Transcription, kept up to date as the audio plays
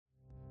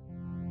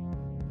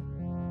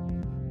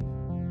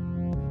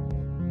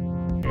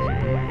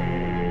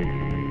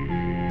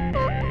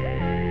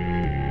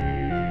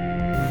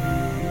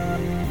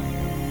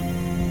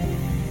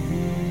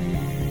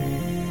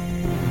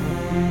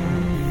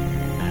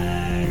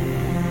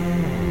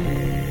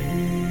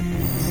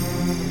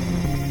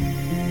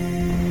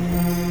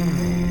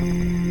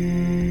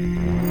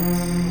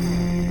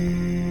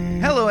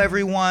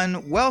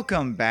everyone.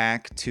 Welcome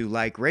back to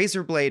Like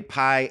Razorblade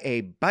Pie,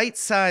 a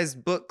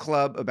bite-sized book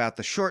club about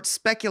the short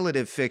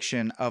speculative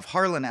fiction of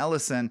Harlan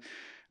Ellison,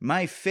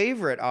 my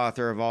favorite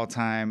author of all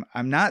time.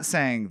 I'm not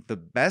saying the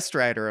best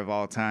writer of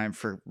all time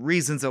for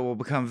reasons that will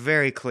become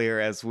very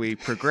clear as we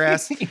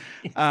progress.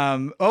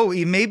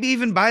 Maybe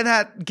even by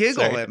that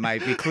giggle, It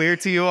might be clear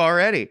to you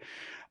already.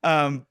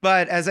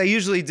 But as I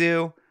usually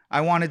do,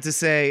 I wanted to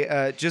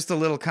say just a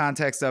little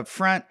context up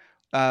front.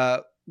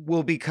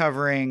 We'll be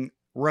covering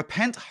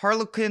Repent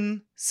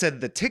Harlequin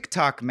Said the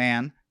TikTok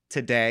Man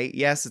today.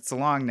 Yes, it's a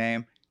long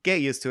name.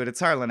 Get used to it.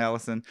 It's Harlan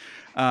Ellison.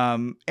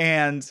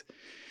 And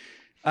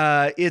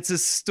it's a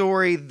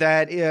story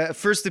that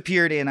first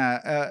appeared in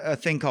a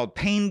thing called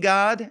Pain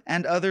God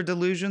and Other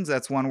Delusions.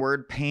 That's one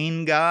word,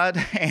 Pain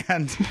God.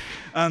 And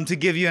to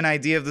give you an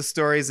idea of the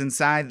stories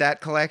inside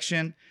that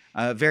collection,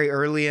 very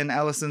early in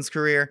Ellison's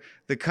career,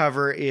 the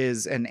cover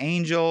is an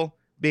angel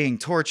being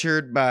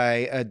tortured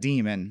by a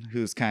demon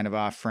who's kind of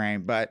off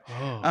frame. But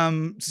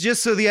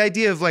just so the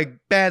idea of like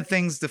bad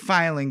things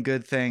defiling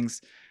good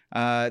things,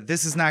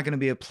 this is not going to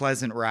be a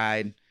pleasant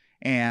ride.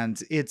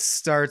 And it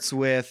starts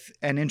with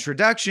an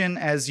introduction.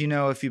 As you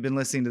know, if you've been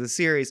listening to the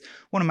series,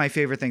 one of my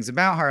favorite things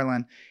about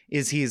Harlan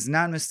is he's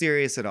not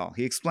mysterious at all.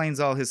 He explains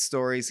all his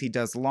stories. He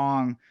does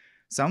long,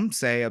 some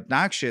say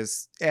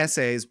obnoxious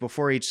essays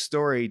before each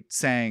story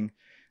saying,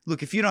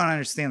 look, if you don't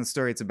understand the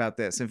story, it's about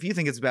this. And if you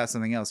think it's about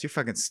something else, you're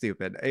fucking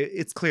stupid.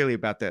 It's clearly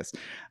about this.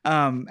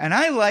 And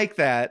I like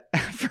that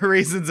for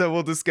reasons that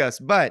we'll discuss.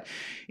 But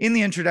in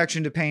the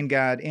introduction to Pain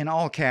God, in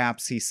all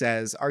caps, he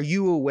says, "Are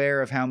you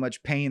aware of how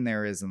much pain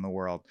there is in the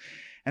world?"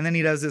 And then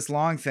he does this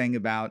long thing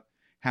about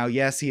how,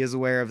 yes, he is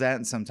aware of that.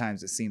 And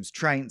sometimes it seems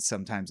trite.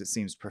 Sometimes it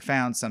seems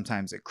profound.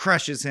 Sometimes it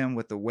crushes him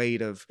with the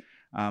weight of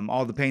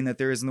all the pain that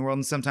there is in the world.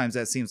 And sometimes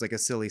that seems like a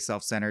silly,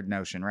 self-centered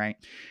notion, right?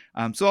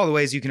 So all the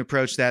ways you can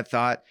approach that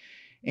thought.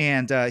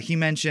 And he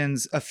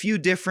mentions a few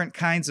different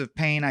kinds of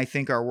pain I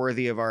think are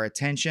worthy of our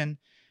attention.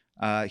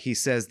 He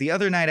says, "The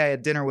other night I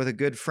had dinner with a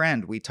good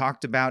friend. We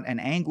talked about an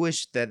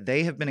anguish that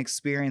they have been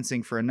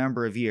experiencing for a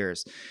number of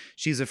years.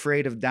 She's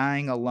afraid of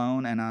dying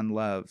alone and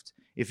unloved.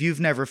 If you've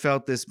never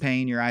felt this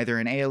pain, you're either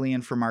an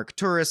alien from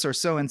Arcturus or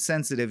so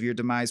insensitive your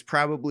demise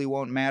probably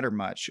won't matter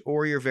much,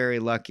 or you're very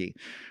lucky.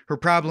 Her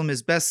problem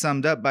is best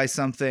summed up by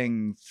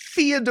something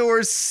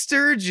Theodore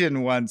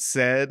Sturgeon once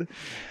said.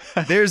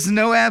 There's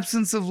no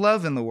absence of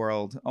love in the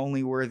world,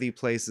 only worthy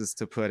places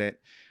to put it."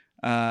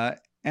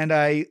 And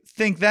I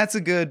think that's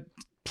a good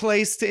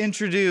place to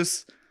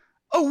introduce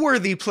a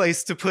worthy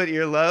place to put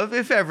your love,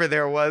 if ever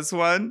there was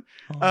one.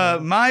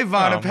 My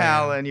Vana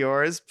pal and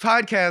yours,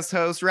 podcast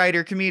host,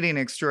 writer, comedian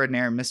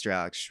extraordinaire, Mr.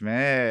 Alex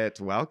Schmidt.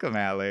 Welcome,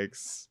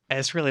 Alex.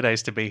 It's really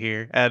nice to be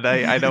here. And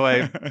I know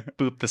I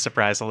booped the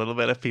surprise a little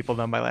bit if people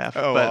know my laugh.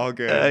 Oh, but, all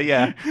good.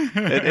 Yeah.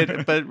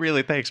 But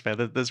really, thanks, man.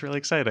 This is really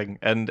exciting.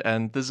 And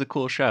this is a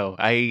cool show.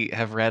 I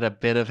have read a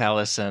bit of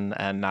Ellison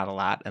and not a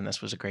lot. And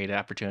this was a great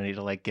opportunity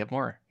to like get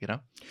more, you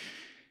know?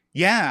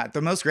 Yeah,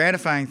 the most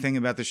gratifying thing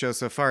about the show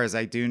so far is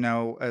I do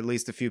know at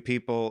least a few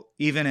people,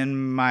 even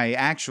in my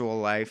actual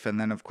life, and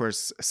then, of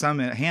course,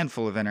 a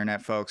handful of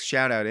internet folks,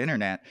 shout out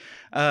internet,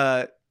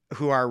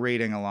 who are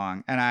reading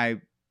along. And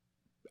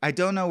I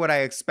don't know what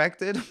I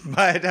expected,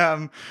 but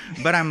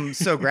I'm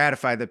so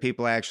gratified that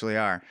people actually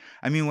are.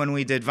 I mean, when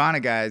we did Vana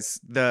Guys,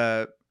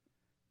 the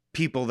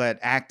people that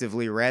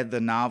actively read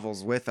the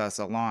novels with us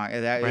along,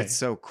 it's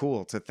so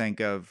cool to think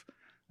of,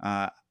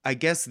 I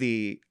guess,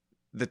 the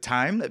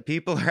time that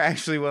people are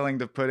actually willing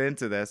to put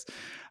into this.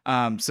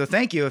 So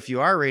thank you if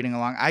you are reading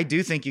along. I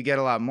do think you get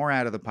a lot more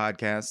out of the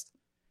podcast.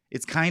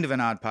 It's kind of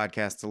an odd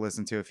podcast to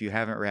listen to if you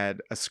haven't read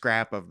a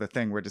scrap of the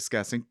thing we're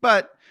discussing,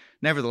 but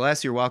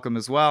nevertheless, you're welcome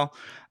as well.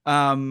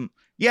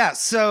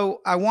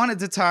 So I wanted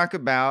to talk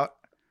about,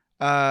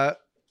 I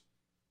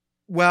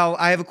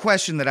have a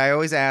question that I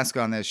always ask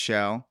on this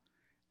show,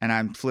 and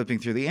I'm flipping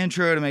through the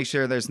intro to make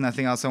sure there's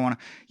nothing else I want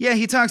to. Yeah,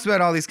 he talks about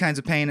all these kinds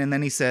of pain, and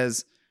then he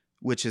says,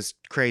 which is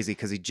crazy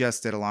because he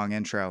just did a long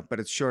intro, but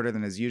it's shorter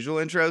than his usual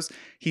intros.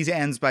 He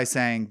ends by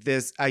saying,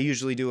 "This I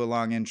usually do a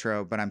long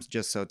intro, but I'm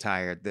just so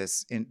tired.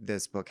 This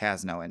book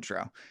has no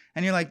intro."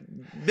 And you're like,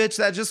 "Bitch,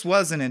 that just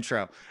was an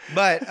intro."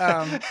 But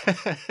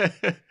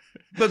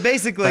but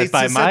basically,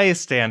 by my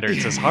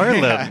standards as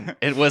Harlan,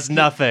 it was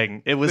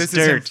nothing. It was this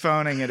dirt. Is him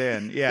phoning it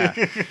in, yeah.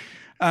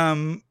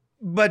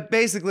 But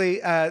basically,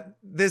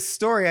 this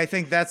story, I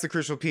think that's the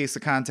crucial piece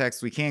of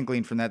context we can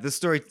glean from that. This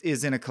story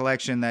is in a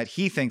collection that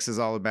he thinks is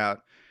all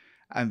about,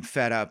 I'm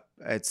fed up,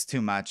 it's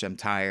too much, I'm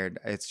tired,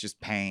 it's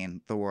just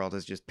pain, the world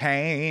is just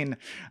pain.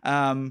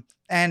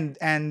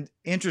 And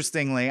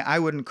interestingly, I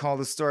wouldn't call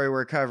the story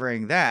we're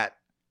covering that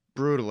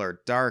brutal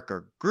or dark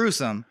or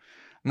gruesome.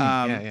 And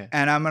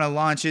I'm going to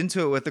launch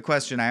into it with the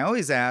question I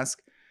always ask,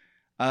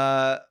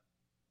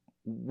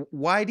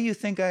 why do you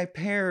think I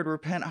paired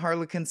Repent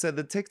Harlequin Said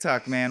the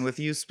TikTok Man with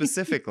you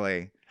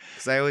specifically?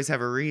 Because I always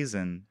have a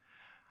reason.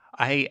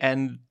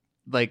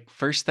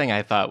 First thing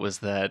I thought was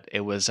that it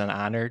was an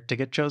honor to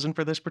get chosen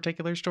for this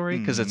particular story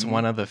because it's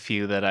one of the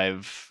few that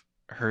I've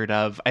heard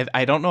of.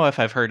 I don't know if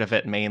I've heard of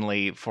it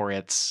mainly for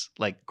its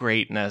like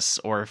greatness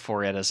or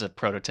for it as a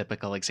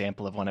prototypical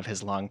example of one of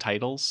his long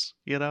titles,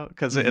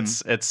 because Hmm.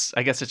 it's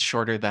I guess it's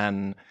shorter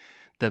than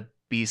The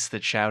Beast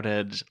That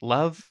Shouted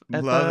Love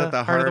at Love at the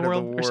the Heart of the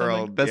heart of the World or something.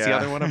 world. That's the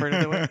other one I've heard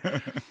of it with.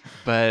 Yeah.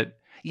 But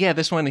yeah,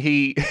 this one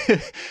he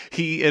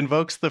he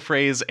invokes the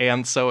phrase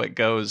 "and so it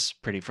goes"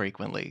 pretty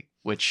frequently,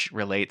 which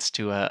relates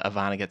to a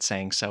Vonnegut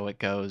saying "so it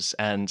goes."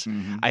 And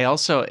Hmm. I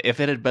also, if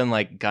it had been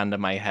like gun to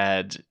my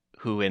head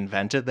who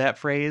invented that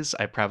phrase,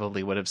 I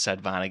probably would have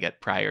said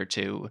Vonnegut prior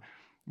to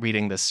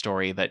reading this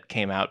story that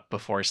came out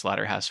before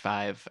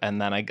Slaughterhouse-Five.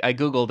 And then I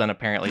Googled, and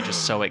apparently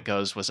just "so it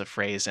goes" was a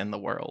phrase in the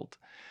world.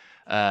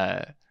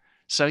 Uh,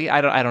 so yeah,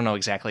 I don't know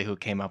exactly who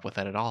came up with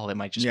it at all. It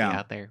might just be Yeah.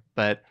 out there,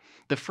 but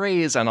the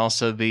phrase and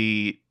also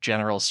the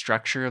general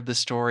structure of the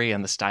story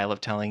and the style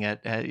of telling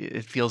it,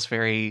 it feels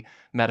very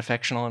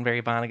metafictional and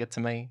very Vonnegut to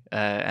me.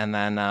 And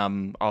then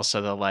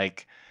also the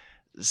like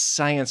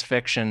science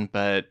fiction,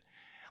 but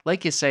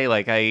like you say,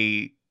 like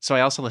I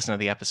also listened to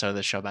the episode of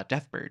the show about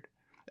Deathbird.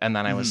 And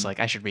then I was Hmm. like,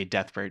 I should read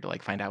Deathbird to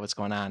like find out what's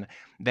going on.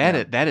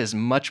 Yeah. That is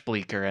much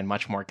bleaker and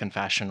much more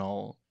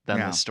confessional than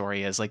Yeah. this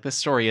story is. Like this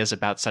story is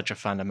about such a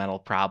fundamental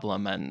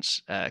problem and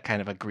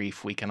kind of a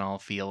grief we can all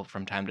feel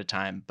from time to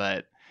time.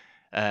 But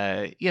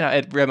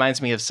it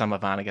reminds me of some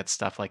of Vonnegut's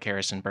stuff, like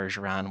Harrison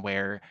Bergeron,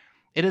 where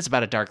it is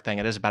about a dark thing,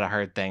 it is about a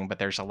hard thing, but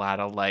there's a lot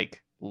of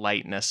like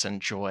lightness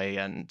and joy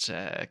and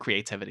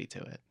creativity to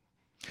it.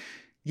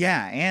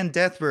 Yeah, and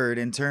Deathbird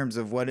in terms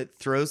of what it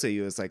throws at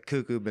you is like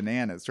cuckoo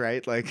bananas,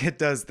 right? Like it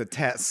does the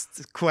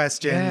test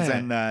questions, Yeah,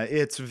 and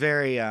it's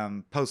very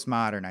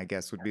postmodern, I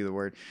guess would be the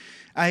word.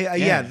 Yeah,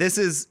 yeah, this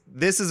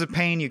is a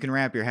pain you can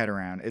wrap your head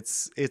around.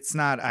 It's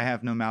not I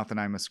have no mouth and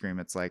I must scream.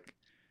 It's like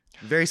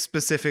very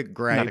specific not a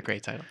gripe.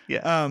 great title.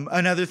 Yeah.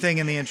 Another thing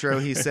in the intro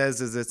he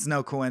says is it's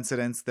no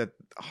coincidence that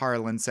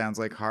Harlan sounds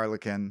like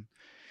Harlequin.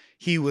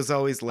 He was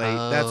always late.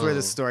 That's where the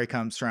Oh, story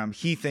comes from.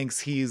 He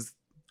thinks he's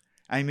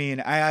I mean,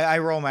 I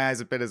roll my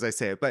eyes a bit as I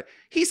say it, but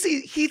he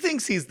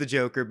thinks he's the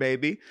Joker,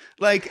 baby.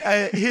 Like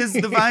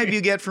the vibe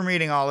you get from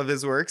reading all of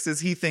his works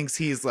is he thinks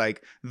he's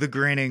like the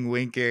grinning,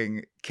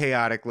 winking,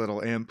 chaotic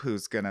little imp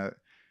who's gonna,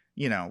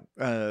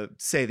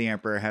 say the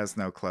Emperor has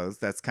no clothes.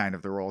 That's kind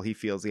of the role he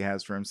feels he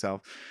has for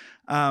himself.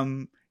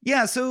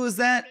 Yeah, so it was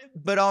that,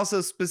 but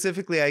also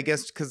specifically, I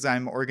guess, because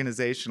I'm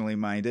organizationally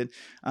minded.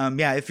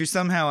 Yeah, if you're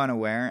somehow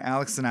unaware,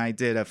 Alex and I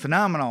did a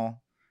phenomenal.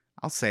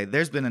 I'll say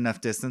there's been enough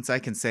distance. I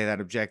can say that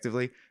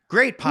objectively.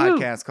 Great woo,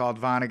 podcast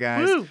called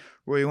Vonneguys, woo.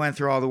 where we went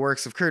through all the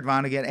works of Kurt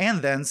Vonnegut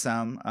and then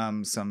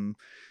some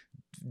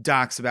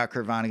docs about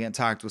Kurt Vonnegut,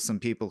 talked with some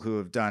people who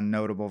have done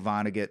notable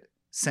Vonnegut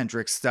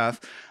centric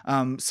stuff.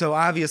 So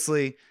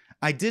obviously,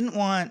 I didn't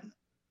want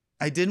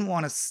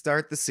to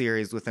start the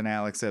series with an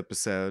Alex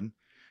episode.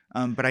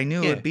 But I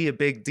knew it Yeah. would be a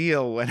big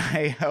deal when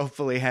I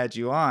hopefully had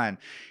you on.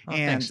 Oh,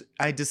 And thanks.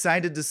 I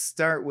decided to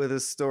start with a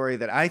story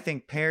that I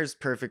think pairs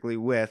perfectly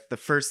with the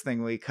first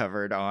thing we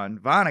covered on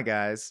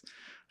Vonneguys,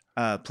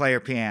 Player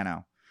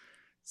Piano.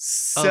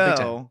 Oh, big time.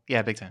 So,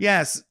 Yeah, big time.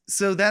 yes.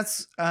 So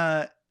that's,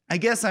 I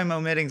guess I'm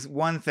omitting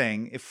one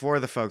thing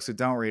for the folks who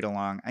don't read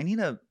along. I need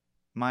a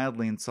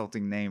mildly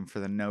insulting name for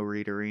the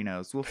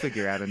no-readerinos. We'll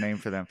figure out a name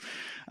for them.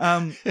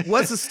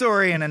 What's the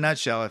story in a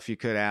nutshell, if you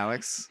could,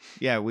 Alex?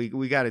 Yeah, we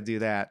got to do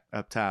that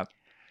up top.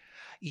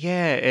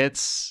 Yeah,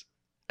 it's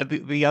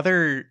the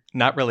other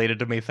not related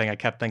to me thing I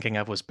kept thinking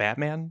of was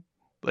Batman.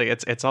 Like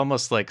it's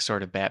almost like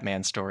sort of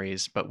Batman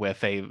stories, but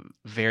with a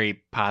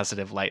very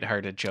positive,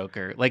 lighthearted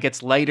Joker. Like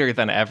it's lighter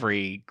than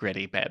every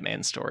gritty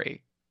Batman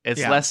story. It's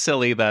Yeah. less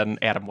silly than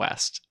Adam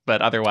West,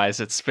 but otherwise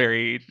it's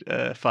very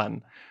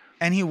fun.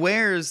 And he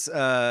wears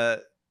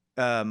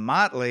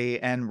motley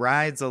and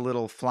rides a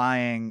little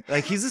flying,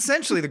 like he's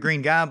essentially the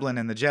Green Goblin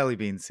in the Jelly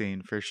Bean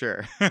scene for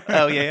sure.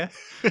 Oh yeah,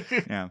 yeah.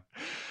 Yeah.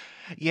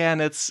 Yeah,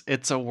 and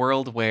it's a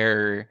world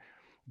where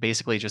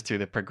basically just through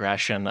the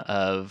progression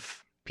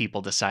of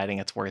people deciding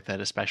it's worth it,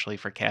 especially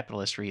for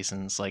capitalist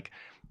reasons, like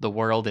the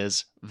world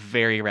is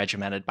very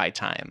regimented by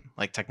time.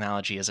 Like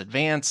technology is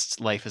advanced,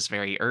 life is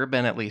very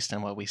urban, at least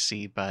in what we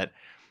see, but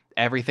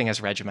everything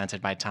is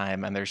regimented by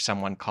time. And there's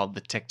someone called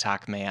the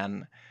TikTok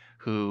man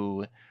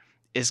who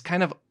is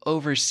kind of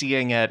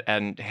overseeing it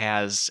and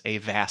has a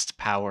vast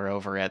power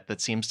over it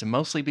that seems to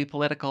mostly be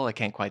political. I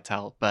can't quite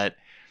tell, but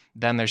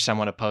then there's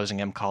someone opposing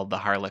him called the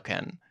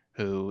Harlequin,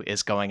 who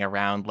is going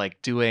around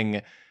like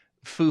doing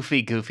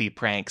foofy, goofy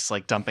pranks,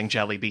 like dumping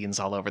jelly beans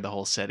all over the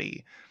whole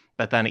city.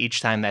 But then each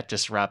time that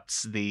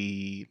disrupts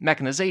the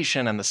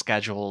mechanization and the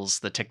schedules,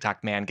 the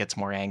TikTok man gets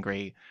more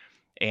angry.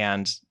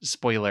 And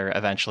spoiler,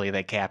 eventually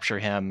they capture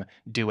him,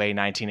 do a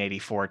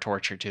 1984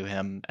 torture to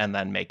him, and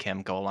then make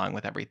him go along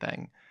with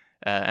everything.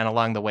 And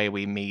along the way,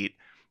 we meet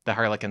the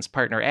Harlequin's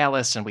partner,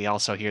 Alice, and we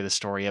also hear the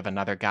story of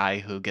another guy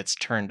who gets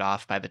turned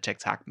off by the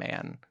TikTok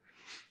man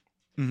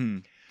Mm-hmm.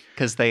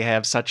 because they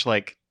have such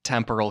like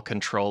temporal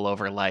control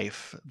over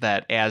life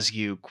that as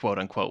you quote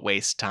unquote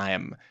waste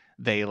time,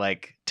 they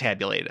like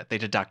tabulate it, they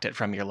deduct it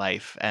from your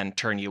life and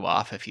turn you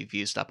off if you've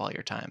used up all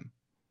your time.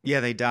 Yeah,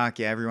 they dock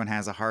you. Everyone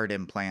has a heart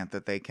implant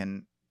that they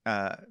can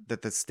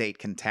that the state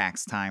can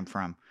tax time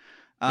from.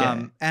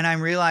 Yeah. And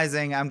I'm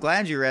realizing, I'm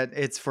glad you read,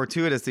 it's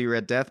fortuitous that you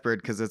read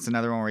Deathbird, because it's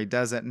another one where he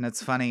does it. And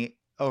it's funny,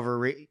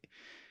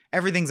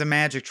 everything's a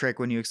magic trick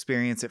when you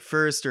experience it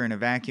first or in a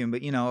vacuum.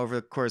 But, over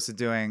the course of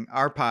doing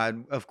our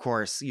pod, of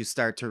course, you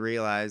start to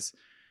realize,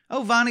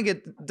 oh,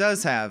 Vonnegut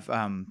does have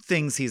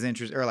things he's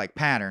interested, or like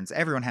patterns.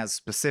 Everyone has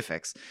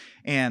specifics.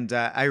 And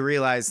I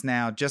realize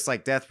now, just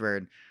like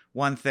Deathbird,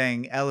 one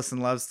thing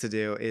Ellison loves to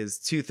do is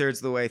 2/3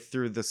 of the way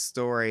through the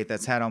story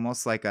that's had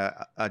almost like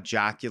a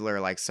jocular,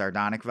 like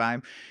sardonic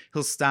vibe,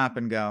 he'll stop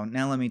and go,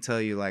 now let me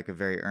tell you like a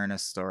very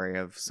earnest story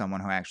of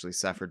someone who actually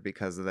suffered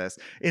because of this.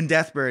 In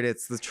Deathbird,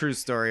 it's the true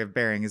story of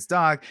burying his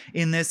dog.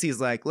 In this, he's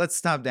like, let's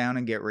stop down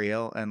and get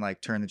real and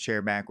like turn the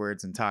chair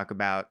backwards and talk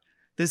about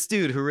this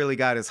dude who really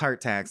got his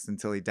heart taxed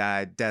until he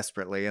died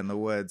desperately in the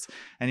woods.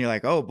 And you're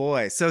like, oh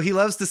boy. So he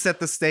loves to set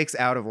the stakes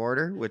out of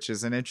order, which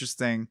is an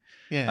interesting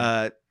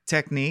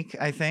technique,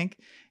 I think.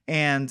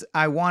 And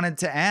I wanted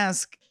to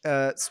ask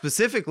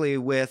specifically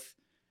with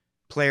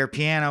Player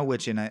Piano,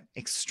 which in an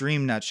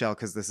extreme nutshell,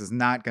 because this is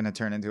not going to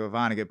turn into a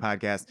Vonnegut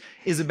podcast,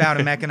 is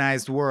about a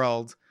mechanized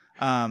world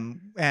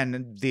and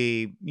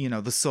the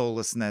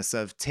soullessness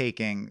of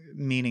taking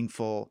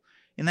meaningful,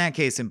 in that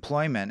case,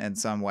 employment in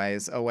some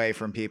ways away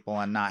from people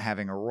and not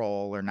having a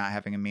role or not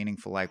having a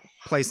meaningful like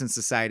place in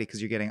society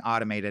because you're getting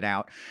automated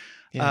out.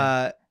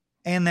 Yeah.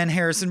 And then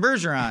Harrison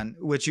Bergeron,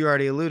 which you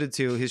already alluded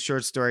to, his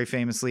short story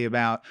famously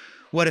about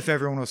what if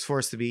everyone was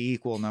forced to be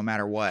equal no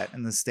matter what,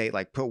 and the state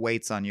like put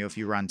weights on you if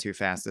you run too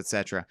fast,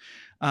 etc.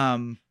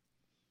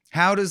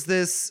 How does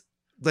this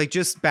like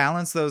just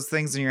balance those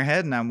things in your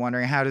head? And I'm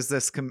wondering, how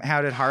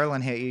did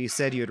Harlan hit you? You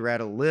said you had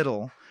read a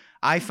little.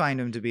 I find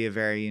him to be a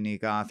very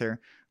unique author,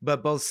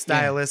 but both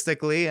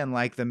stylistically and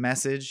like the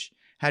message,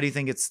 how do you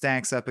think it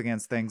stacks up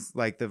against things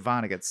like the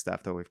Vonnegut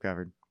stuff that we've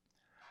covered?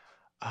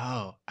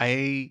 Oh,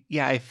 I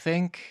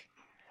think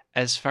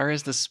as far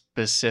as the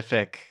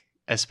specific,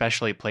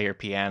 especially Player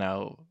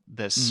Piano,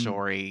 this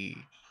story,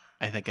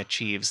 I think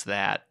achieves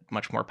that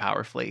much more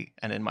powerfully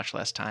and in much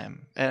less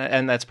time.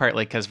 And that's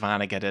partly because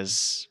Vonnegut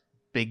is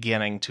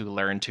beginning to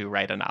learn to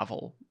write a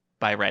novel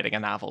by writing a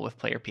novel with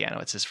Player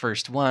Piano. It's his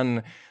first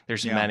one.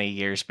 There's many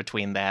years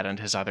between that and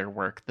his other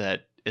work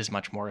that is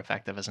much more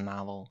effective as a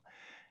novel.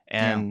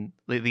 And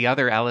the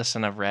other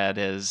Ellison I've read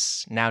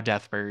is now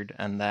Deathbird,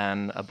 and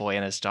then A Boy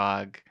and His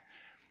Dog,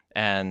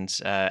 and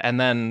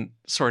then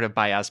sort of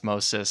by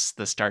osmosis,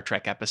 the Star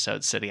Trek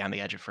episode City on the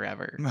Edge of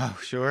Forever. Oh,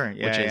 sure.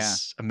 Yeah, which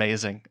is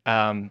amazing.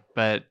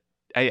 But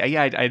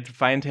I'd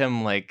find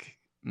him like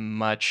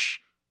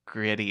much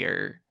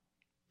grittier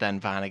than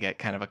Vonnegut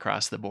kind of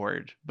across the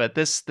board. But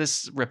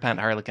this Repent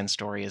Harlequin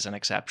story is an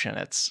exception.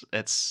 It's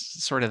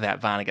sort of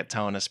that Vonnegut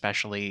tone,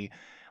 especially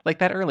like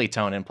that early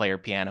tone in Player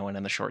Piano and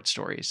in the short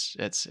stories.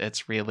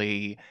 It's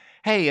really,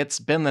 hey, it's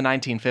been the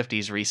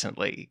 1950s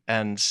recently,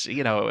 and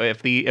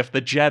if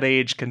the jet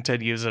age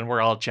continues and we're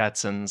all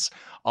Jetsons,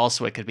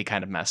 also it could be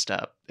kind of messed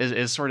up.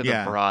 Is sort of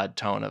the broad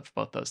tone of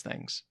both those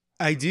things.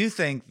 I do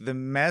think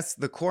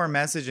the core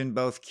message in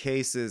both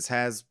cases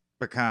has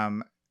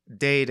become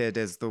dated,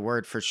 is the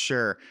word for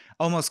sure,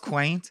 almost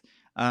quaint,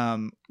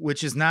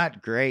 which is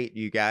not great,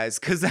 you guys,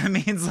 because that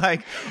means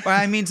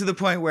to the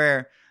point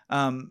where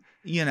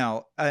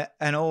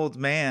an old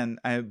man,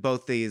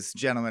 both these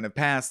gentlemen have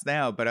passed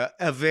now, but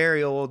a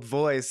very old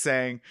voice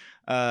saying,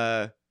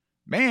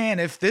 man,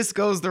 if this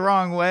goes the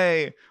wrong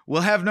way,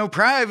 we'll have no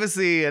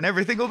privacy and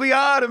everything will be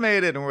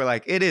automated. And we're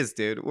like, it is,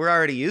 dude. We're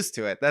already used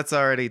to it. That's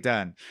already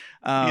done.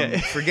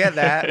 Forget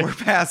that. We're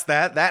past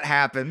that. That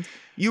happened.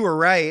 You were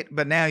right,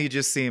 but now you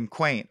just seem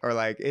quaint, or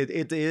like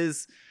it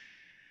is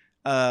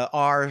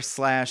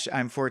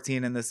r/I'm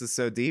 14 and this is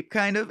so deep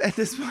kind of at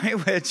this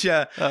point, which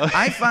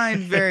I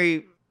find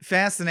very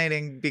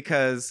fascinating,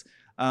 because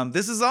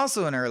this is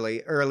also an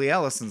early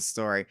Ellison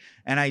story,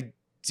 and I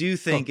do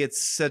think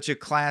it's such a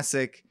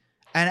classic,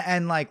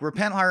 and like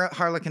Repent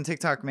Harlequin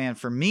TikTok Man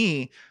for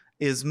me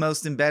is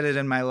most embedded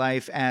in my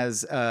life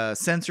as a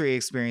sensory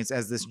experience,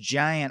 as this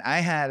giant, I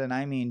had, and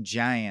I mean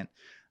giant,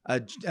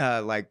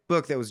 like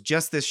book that was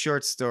just this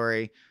short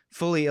story,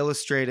 fully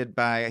illustrated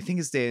by, I think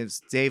his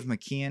name's Dave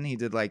McKeon. He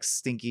did like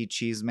Stinky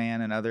Cheese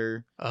Man and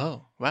other.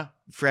 Oh, wow.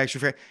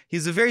 Fracture.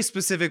 He's a very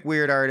specific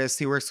weird artist.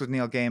 He works with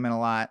Neil Gaiman a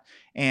lot.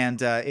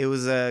 And it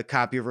was a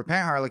copy of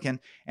Repent Harlequin.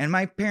 And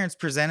my parents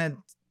presented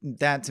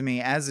that to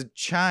me as a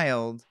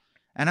child.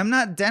 And I'm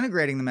not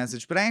denigrating the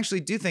message, but I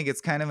actually do think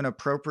it's kind of an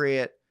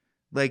appropriate,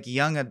 like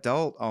young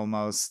adult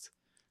almost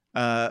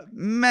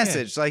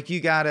message. Like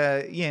you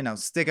gotta,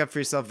 stick up for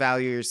yourself,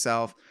 value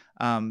yourself.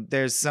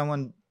 There's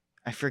someone,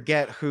 I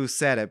forget who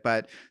said it,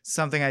 but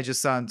something I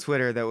just saw on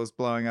Twitter that was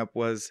blowing up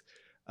was,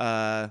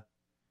 I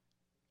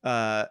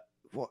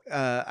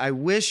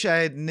wish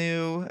I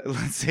knew,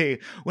 let's see,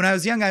 when I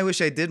was young, I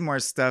wish I did more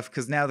stuff,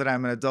 because now that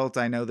I'm an adult,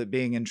 I know that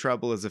being in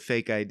trouble is a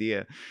fake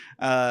idea.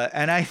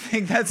 And I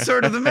think that's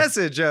sort of the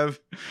message of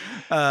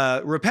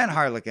Repent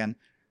Harlequin.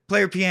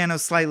 Player Piano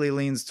slightly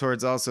leans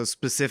towards also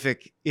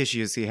specific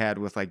issues he had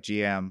with like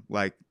GM,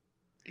 like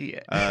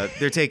Yeah.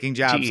 They're taking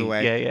jobs GE.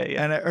 away.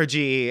 Yeah. And or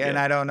GE, and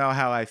Yeah. I don't know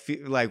how I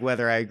feel, like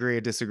whether I agree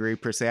or disagree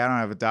per se. I don't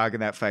have a dog in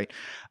that fight.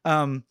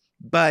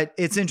 But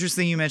it's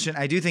interesting you mentioned.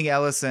 I do think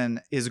Ellison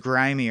is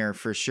grimier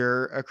for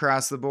sure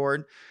across the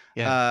board.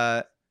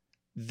 Yeah.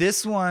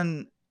 This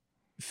one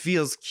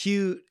feels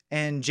cute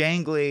and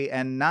jangly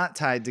and not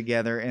tied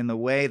together in the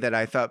way that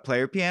I thought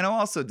Player Piano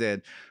also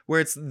did,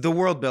 where it's the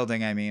world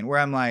building. I mean, where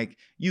I'm like,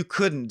 you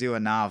couldn't do a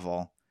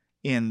novel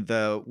in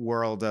the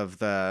world of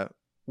the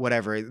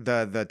whatever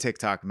the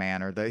TikTok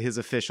man or his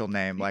official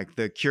name, like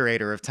the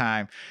curator of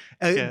time.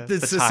 The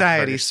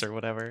society's or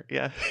whatever.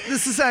 Yeah. The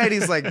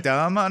society's like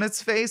dumb on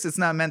its face. It's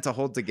not meant to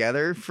hold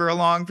together for a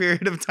long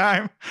period of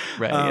time.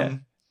 Right. Yeah.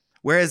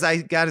 Whereas I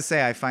gotta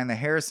say, I find the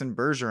Harrison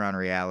Bergeron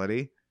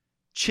reality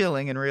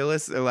chilling and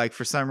realistic. Like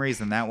for some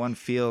reason, that one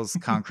feels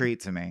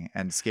concrete to me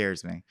and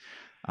scares me.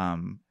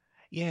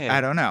 Yeah.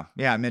 I don't know.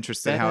 Yeah, I'm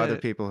interested how other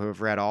people who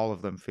have read all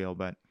of them feel,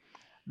 but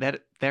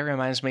that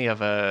reminds me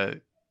of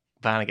a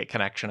Vonnegut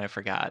connection I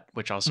forgot,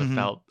 which also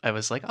felt, I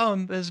was like, oh,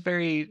 this is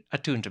very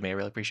attuned to me. I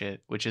really appreciate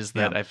it, which is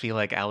that I feel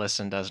like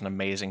Ellison does an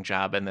amazing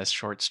job in this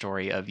short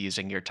story of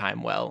using your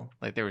time well.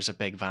 Like there was a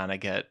big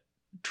Vonnegut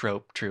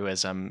trope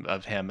truism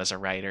of him as a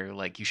writer,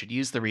 like you should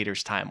use the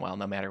reader's time well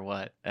no matter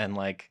what. And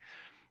like,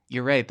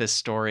 you're right, this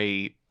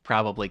story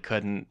probably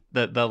couldn't,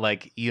 the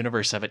like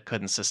universe of it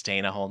couldn't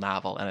sustain a whole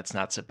novel, and it's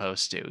not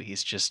supposed to.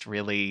 He's just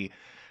really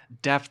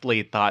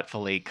deftly,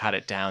 thoughtfully cut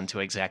it down to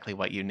exactly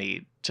what you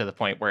need, to the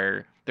point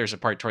where there's a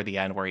part toward the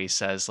end where he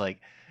says, like,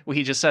 well,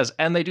 he just says,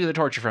 and they do the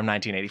torture from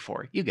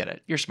 1984. You get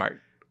it. You're smart.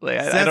 Like,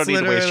 I don't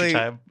need to waste your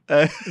time.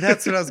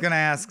 That's what I was going to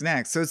ask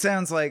next. So it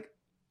sounds like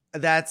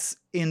that's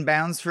in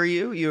bounds for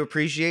you. You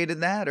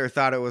appreciated that or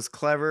thought it was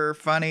clever,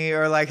 funny,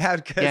 or like how,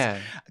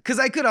 because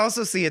I could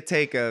also see a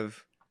take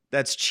of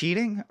that's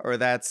cheating or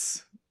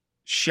that's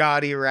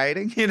shoddy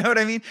writing. You know what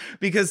I mean?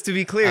 Because to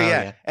be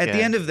clear, at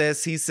the end of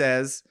this, he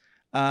says,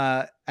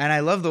 and I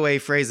love the way he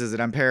phrases it.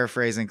 I'm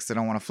paraphrasing because I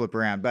don't want to flip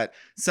around, but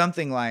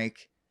something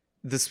like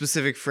the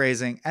specific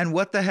phrasing, and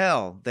what the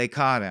hell, they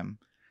caught him.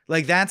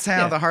 Like that's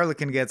how the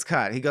Harlequin gets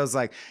caught. He goes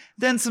like,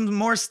 then some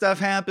more stuff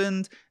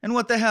happened, and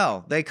what the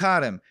hell, they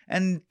caught him.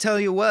 And tell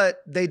you what,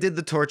 they did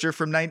the torture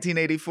from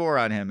 1984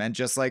 on him. And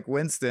just like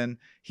Winston,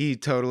 he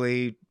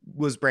totally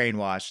was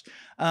brainwashed.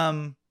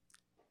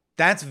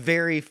 That's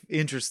very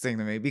interesting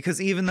to me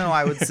because even though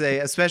I would say,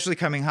 especially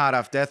coming hot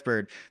off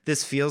Deathbird,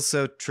 this feels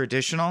so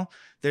traditional,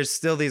 there's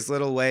still these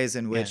little ways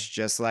in which,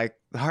 just like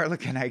the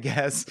Harlequin, I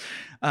guess,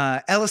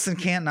 Ellison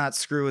can't not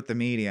screw with the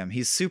medium.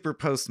 He's super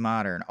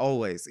postmodern,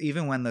 always,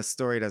 even when the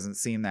story doesn't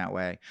seem that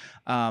way.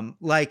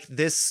 Like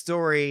this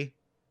story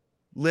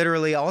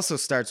literally also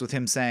starts with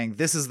him saying,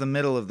 this is the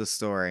middle of the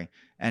story.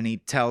 And he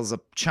tells a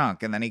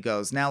chunk and then he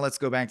goes, now let's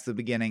go back to the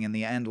beginning and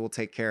the end will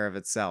take care of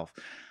itself.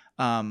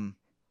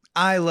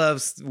 I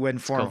love when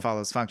form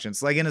follows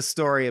functions. Like in a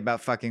story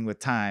about fucking with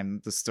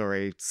time, the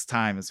story's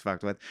time is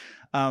fucked with.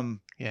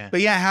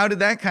 But yeah, how did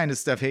that kind of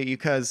stuff hit you?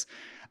 Because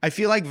I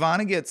feel like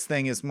Vonnegut's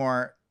thing is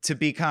more to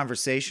be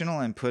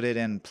conversational and put it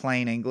in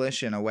plain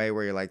English in a way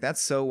where you're like,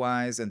 that's so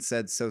wise and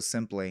said so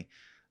simply.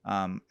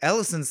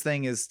 Ellison's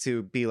thing is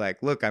to be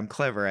like, look, I'm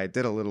clever. I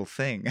did a little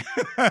thing.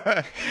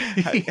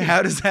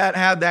 How'd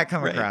that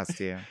come across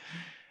to you?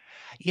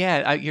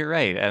 Yeah, you're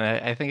right.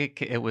 And I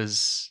think it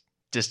was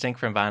distinct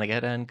from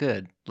Vonnegut and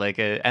good. Like,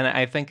 and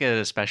I think it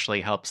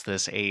especially helps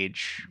this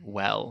age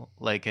well.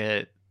 Like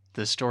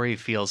the story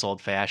feels old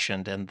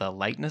fashioned in the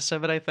lightness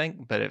of it, I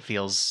think, but it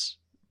feels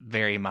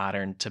very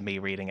modern to me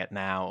reading it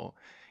now,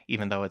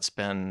 even though it's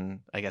been,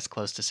 I guess,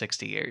 close to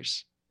 60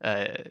 years.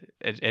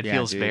 It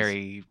feels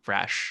very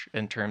fresh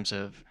in terms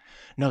of,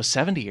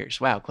 70 years.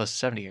 Wow, close to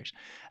 70 years.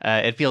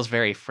 It feels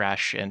very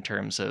fresh in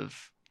terms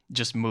of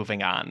just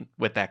moving on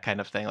with that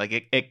kind of thing.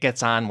 Like it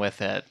gets on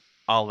with it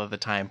all of the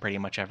time, pretty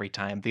much every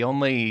time.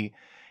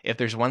 If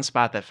there's one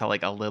spot that felt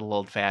like a little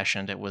old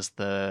fashioned, it was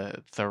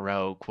the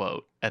Thoreau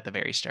quote at the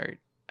very start.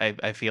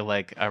 I feel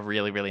like a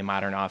really, really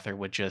modern author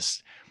would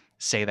just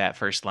say that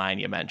first line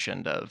you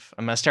mentioned of,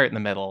 I'm going to start in the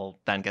middle,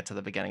 then get to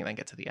the beginning, then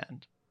get to the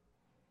end.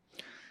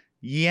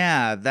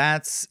 Yeah,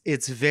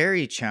 it's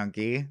very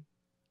chunky.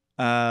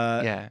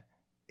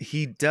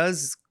 He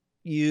does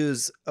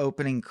use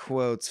opening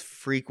quotes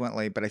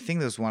frequently, but I think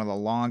this is one of the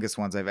longest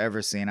ones I've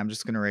ever seen. I'm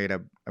just going to read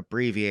a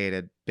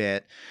abbreviated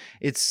bit.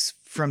 It's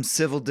from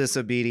Civil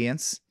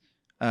Disobedience.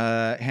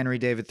 Henry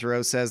David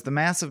Thoreau says, the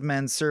mass of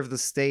men serve the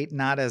state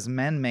not as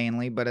men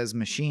mainly, but as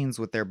machines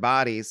with their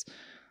bodies.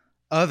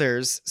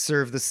 Others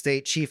serve the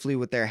state chiefly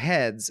with their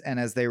heads, and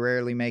as they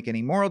rarely make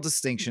any moral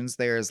distinctions,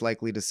 they are as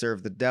likely to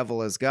serve the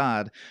devil as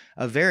God.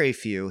 A very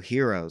few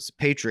heroes,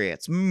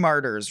 patriots,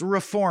 martyrs,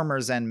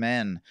 reformers, and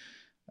men,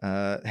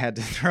 had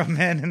to throw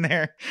men in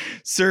there,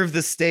 serve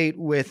the state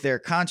with their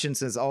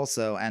consciences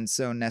also, and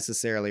so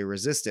necessarily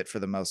resist it for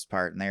the most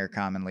part, and they are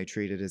commonly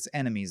treated as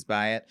enemies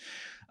by it.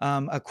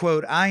 A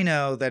quote I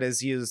know that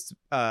is used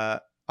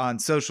on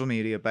social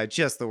media by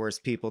just the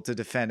worst people to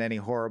defend any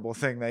horrible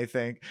thing they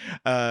think.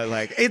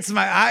 Like,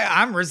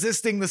 I'm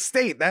resisting the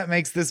state. That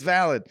makes this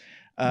valid.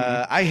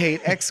 I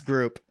hate X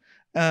group.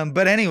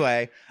 But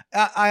anyway,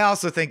 I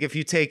also think if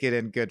you take it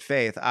in good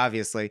faith,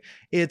 obviously,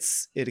 it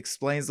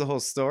explains the whole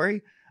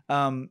story.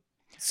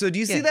 So do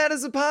you see Yeah. that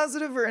as a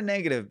positive or a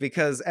negative?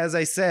 Because as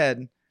I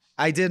said,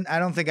 I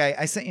don't think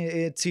I sent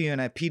it to you in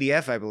a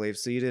PDF, I believe,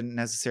 so you didn't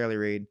necessarily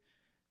read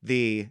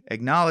the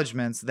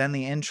acknowledgments, then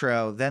the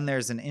intro, then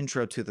there's an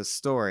intro to the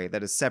story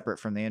that is separate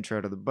from the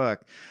intro to the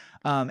book.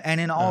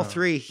 And in all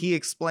three, he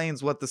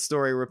explains what the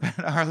story Repent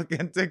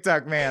Harlequin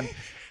TikTok Man.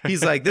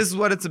 He's like, this is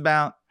what it's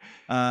about.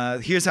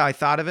 Here's how I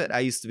thought of it. I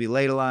used to be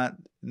late a lot.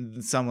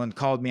 Someone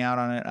called me out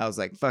on it. I was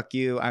like, fuck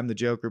you. I'm the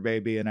Joker,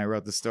 baby. And I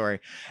wrote the story.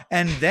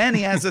 And then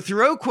he has a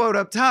Thoreau quote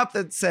up top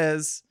that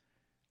says,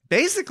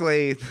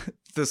 basically,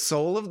 the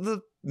soul of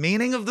the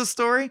meaning of the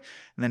story.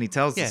 And then he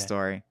tells the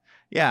story.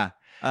 Yeah.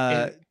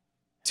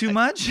 Too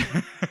much?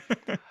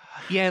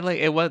 Yeah, like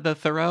it was, the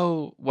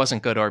Thoreau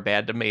wasn't good or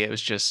bad to me. It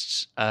was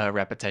just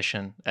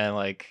repetition. And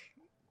like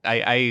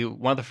I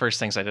one of the first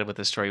things I did with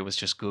this story was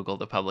just Google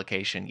the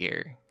publication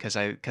year, because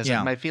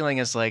my feeling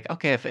is like,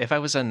 okay, if I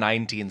was a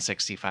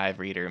 1965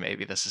 reader,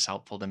 maybe this is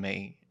helpful to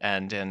me.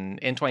 And in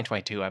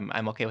 2022,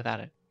 I'm okay without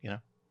it, you know?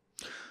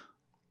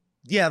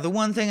 Yeah, the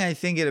one thing I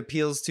think it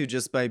appeals to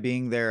just by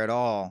being there at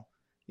all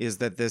is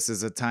that this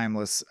is a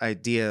timeless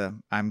idea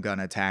I'm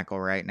gonna tackle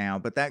right now.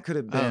 But that could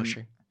have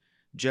been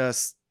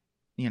just,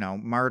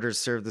 martyrs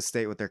serve the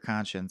state with their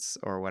conscience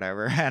or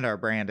whatever, and our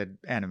branded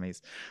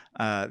enemies,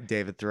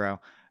 David Thoreau.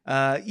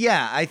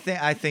 Yeah, I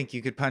think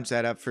you could punch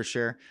that up for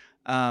sure.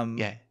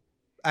 Yeah,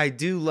 I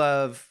do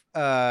love.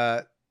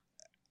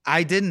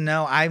 I didn't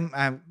know.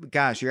 I'm.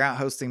 Gosh, you're out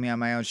hosting me on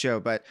my own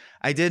show, but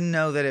I didn't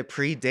know that it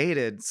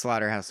predated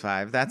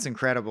Slaughterhouse-Five. That's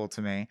incredible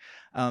to me.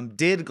 I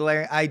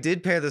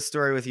did pair the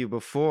story with you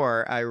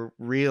before I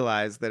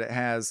realized that it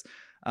has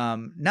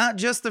not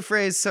just the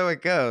phrase "so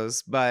it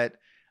goes," but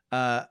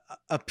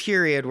a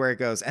period where it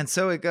goes, and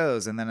so it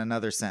goes, and then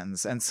another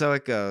sentence, and so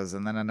it goes,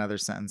 and then another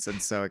sentence,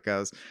 and so it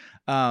goes.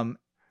 And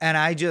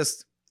I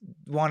just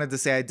wanted to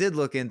say I did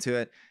look into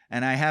it,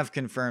 and I have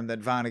confirmed that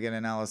Vonnegut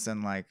and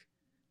Ellison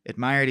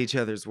admired each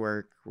other's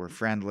work, were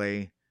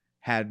friendly,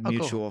 had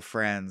mutual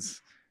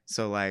friends.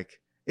 So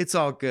it's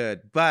all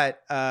good.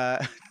 But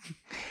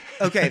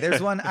okay,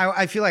 there's one.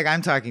 I feel like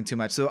I'm talking too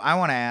much, so I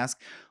want to ask,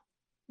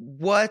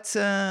 what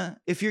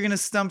if you're gonna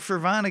stump for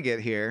Vonnegut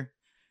here?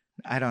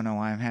 I don't know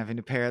why I'm having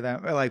to pair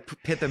them or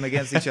pit them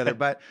against each other,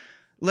 but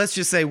let's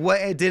just say,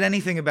 what did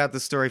anything about the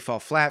story fall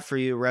flat for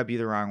you, rub you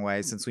the wrong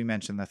way? Since we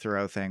mentioned the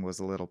Thoreau thing was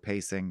a little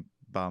pacing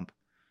bump.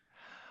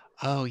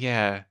 Oh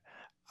yeah.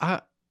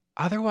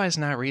 Otherwise,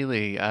 not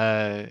really.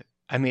 I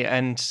mean,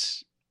 and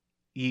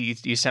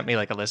you sent me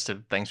a list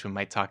of things we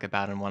might talk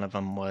about, and one of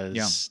them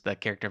was the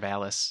character of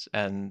Alice,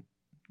 and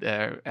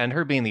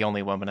her being the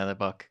only woman in the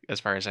book, as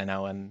far as I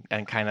know,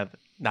 and kind of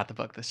not the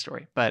book, the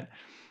story. But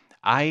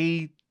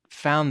I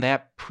found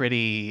that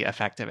pretty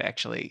effective,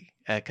 actually,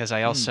 because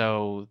I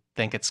also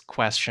think it's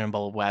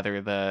questionable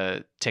whether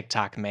the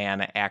TikTok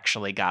man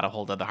actually got a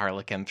hold of the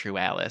Harlequin through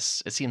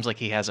Alice. It seems like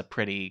he has a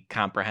pretty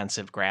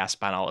comprehensive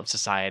grasp on all of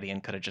society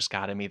and could have just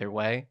got him either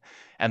way.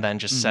 And then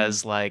just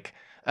says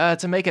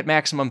to make it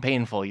maximum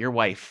painful, your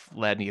wife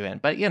led you in.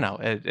 But,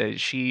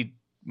 she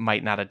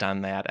might not have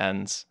done that.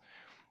 And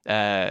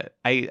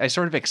I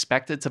sort of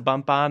expected to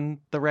bump on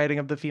the writing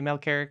of the female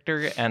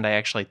character. And I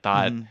actually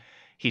thought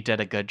he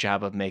did a good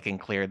job of making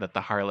clear that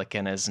the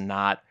Harlequin is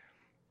not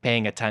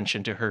paying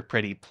attention to her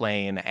pretty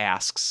plain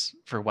asks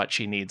for what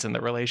she needs in the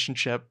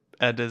relationship,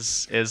 and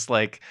is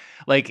like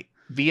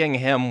being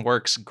him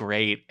works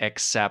great,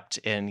 except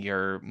in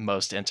your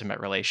most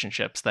intimate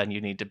relationships. Then you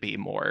need to be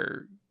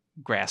more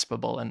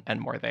graspable and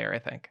more there, I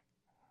think.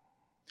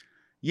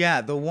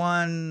 Yeah,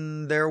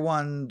 their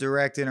one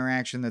direct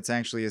interaction that's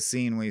actually a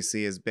scene we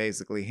see is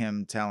basically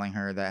him telling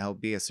her that he'll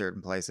be a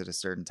certain place at a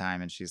certain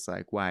time, and she's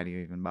like, why do you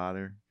even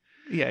bother?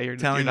 Yeah, you're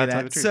telling you're you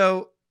that.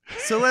 So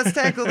let's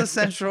tackle the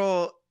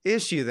central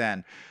issue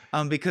then,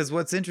 because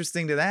what's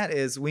interesting to that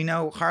is we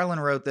know Harlan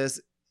wrote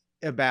this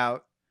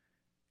about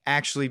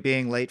actually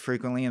being late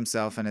frequently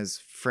himself, and his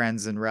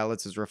friends and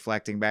relatives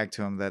reflecting back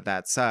to him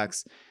that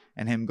sucks,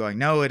 and him going,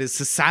 no, it is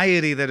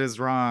society that is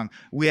wrong.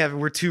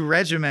 We're too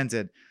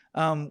regimented.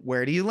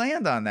 Where do you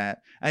land on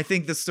that? I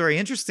think the story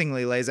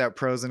interestingly lays out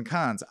pros and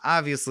cons.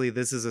 Obviously,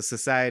 this is a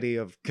society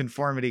of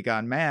conformity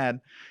gone mad.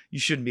 You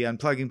shouldn't be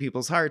unplugging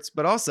people's hearts,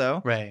 but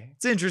also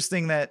it's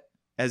interesting that,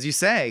 as you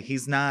say,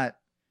 he's not.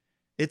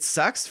 It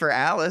sucks for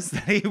Alice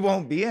that he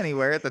won't be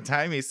anywhere at the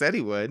time he said he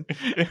would.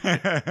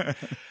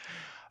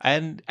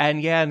 and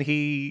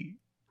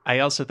I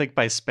also think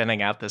by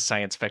spinning out this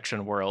science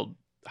fiction world,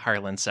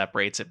 Harlan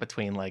separates it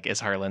between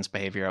is Harlan's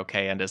behavior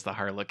okay and is the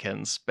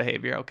Harlequin's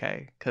behavior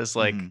okay? Because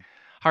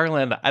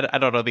Harlan, I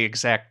don't know the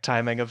exact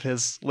timing of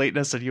his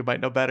lateness, and you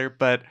might know better,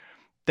 but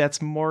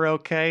that's more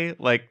okay.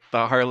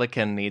 The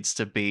Harlequin needs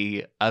to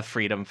be a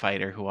freedom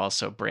fighter who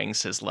also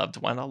brings his loved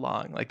one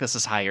along. This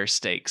is higher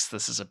stakes.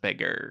 This is a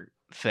bigger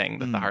thing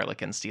that the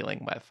Harlequin's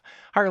dealing with.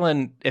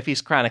 Harlan, if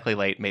he's chronically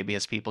late, maybe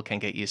his people can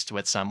get used to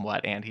it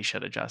somewhat, and he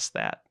should adjust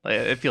that.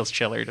 It feels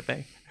chiller to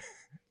me.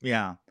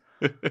 Yeah.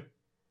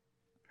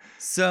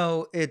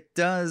 So it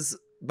does,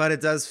 but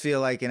it does feel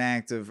like an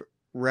act of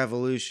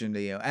revolution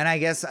to you. And I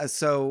guess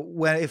so.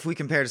 When if we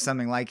compare to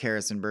something like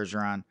Harrison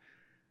Bergeron,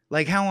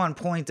 like how on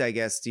point, I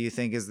guess, do you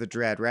think is the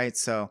dread, right?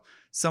 So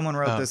someone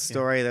wrote Oh, this yeah.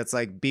 story that's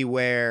like,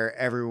 beware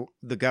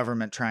the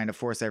government trying to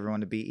force everyone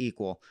to be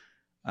equal.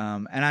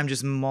 And I'm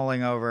just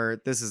mulling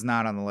over. This is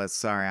not on the list.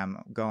 Sorry, I'm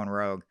going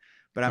rogue,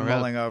 but I'm Or,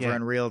 mulling over yeah.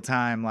 in real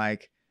time.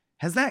 Like,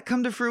 has that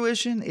come to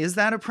fruition? Is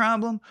that a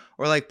problem?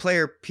 Or like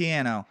player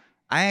piano?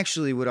 I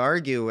actually would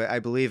argue, I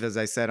believe, as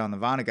I said on the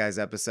Vana Guys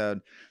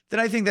episode, that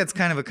I think that's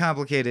kind of a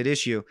complicated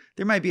issue.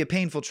 There might be a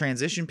painful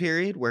transition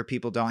period where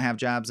people don't have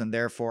jobs and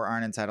therefore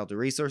aren't entitled to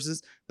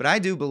resources. But I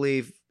do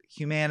believe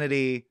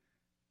humanity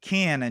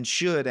can and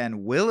should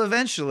and will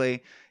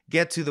eventually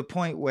get to the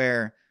point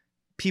where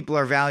people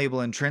are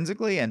valuable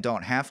intrinsically and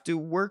don't have to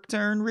work to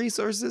earn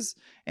resources.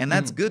 And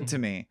that's good to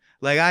me.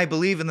 Like, I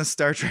believe in the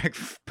Star Trek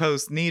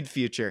post-need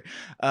future,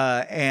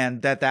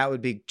 and that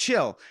would be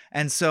chill.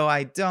 And so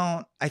I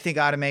think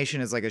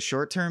automation is like a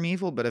short-term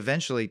evil, but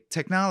eventually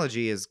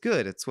technology is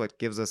good. It's what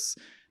gives us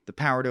the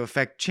power to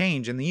affect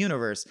change in the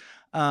universe,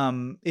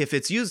 if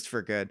it's used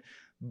for good.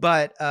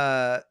 But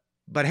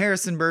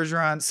Harrison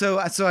Bergeron, so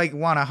I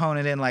want to hone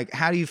it in. Like,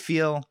 how do you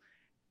feel?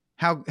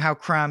 How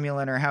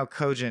cromulent or how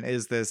cogent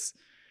is this?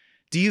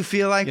 Do you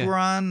feel like Yeah. we're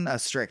on a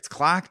strict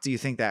clock? Do you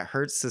think that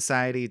hurts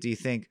society? Do you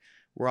think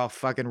we're all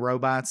fucking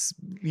robots,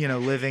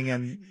 living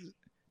in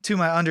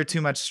under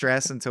too much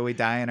stress until we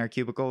die in our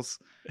cubicles?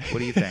 What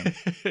do you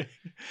think?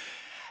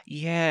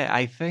 Yeah,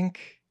 I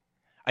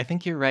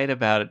think you're right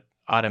about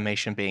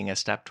automation being a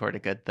step toward a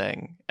good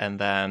thing. And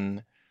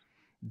then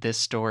this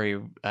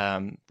story,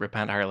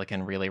 Repent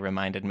Harlequin, really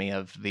reminded me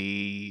of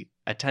the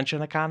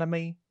attention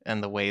economy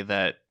and the way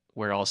that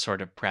we're all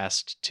sort of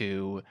pressed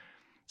to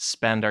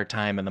spend our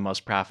time in the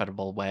most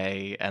profitable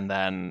way, and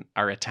then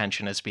our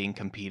attention is being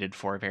competed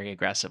for very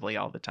aggressively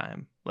all the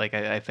time. Like,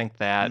 I think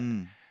that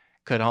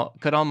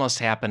could almost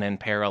happen in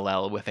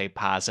parallel with a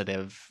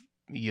positive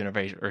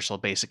universal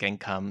basic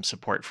income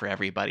support for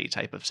everybody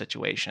type of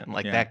situation.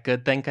 Like, Yeah. that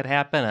good thing could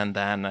happen, and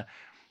then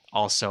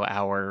also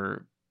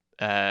our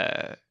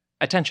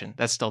attention,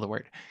 that's still the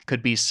word,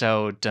 could be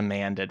so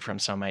demanded from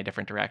so many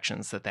different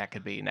directions that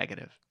could be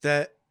negative.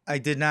 That I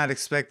did not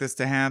expect this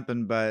to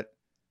happen, but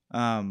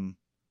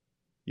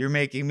you're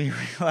making me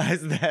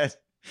realize that,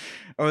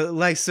 or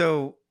like,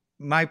 so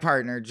my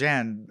partner,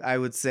 Jen, I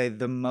would say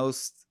the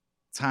most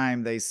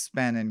time they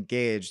spend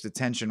engaged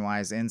attention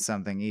wise in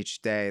something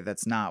each day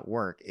that's not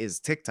work is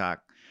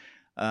TikTok.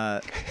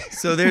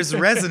 So there's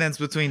resonance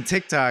between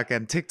TikTok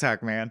and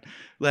TikTok man.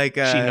 Like,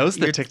 she knows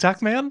the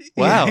TikTok man?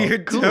 Wow, Yeah,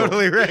 you're cool.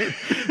 totally right.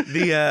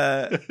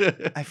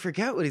 I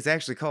forget what he's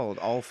actually called.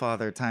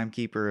 Allfather,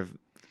 timekeeper of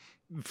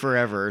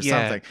forever or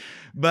something.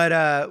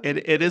 But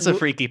it is a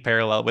freaky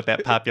parallel with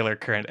that popular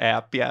current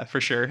app. Yeah, for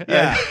sure.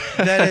 Yeah,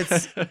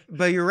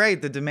 but you're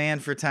right. The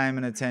demand for time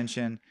and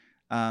attention,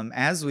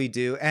 as we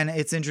do. And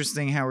it's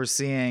interesting how we're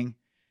seeing,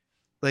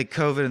 like,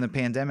 COVID and the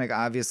pandemic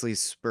obviously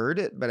spurred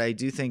it, but I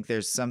do think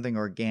there's something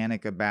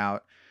organic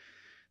about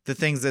the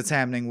things that's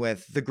happening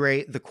with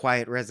the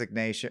quiet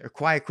resignation, or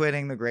quiet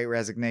quitting, the great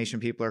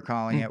resignation, people are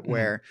calling it,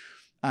 where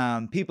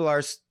people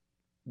are,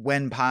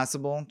 when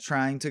possible,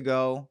 trying to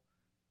go,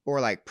 or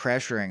like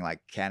pressuring, like,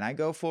 can I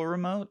go full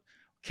remote?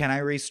 Can I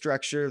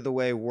restructure the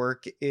way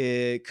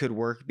could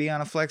work be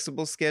on a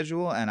flexible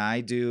schedule? And I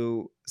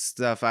do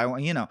stuff I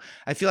want,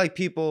 I feel like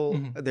people,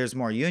 there's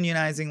more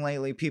unionizing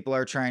lately. People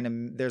are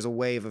there's a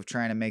wave of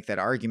trying to make that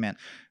argument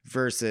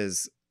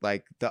versus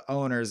like the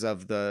owners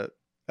of the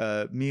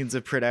means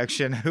of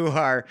production who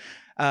are,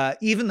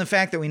 even the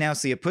fact that we now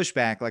see a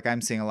pushback, like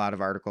I'm seeing a lot of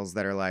articles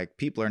that are like,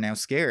 people are now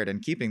scared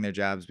and keeping their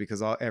jobs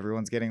because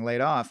everyone's getting laid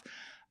off.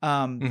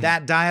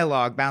 That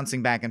dialogue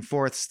bouncing back and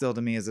forth still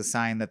to me is a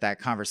sign that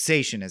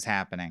conversation is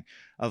happening,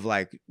 of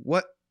like,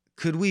 what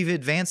could we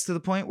advance to the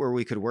point where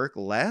we could work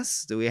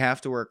less? Do we have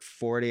to work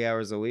 40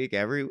 hours a week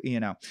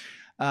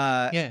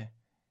yeah.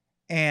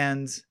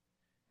 And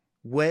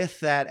with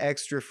that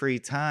extra free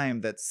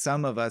time that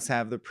some of us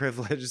have the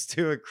privilege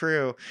to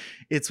accrue,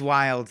 it's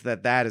wild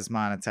that is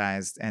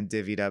monetized and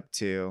divvied up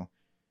to,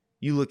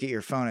 you look at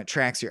your phone, it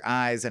tracks your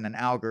eyes, and an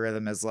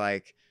algorithm is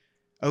like,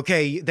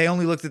 okay, they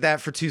only looked at that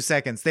for 2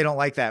 seconds. They don't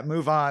like that.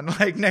 Move on.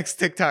 Like, next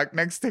TikTok.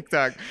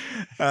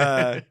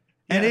 And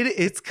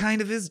it's kind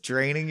of is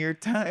draining your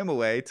time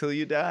away till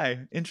you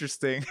die.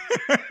 Interesting.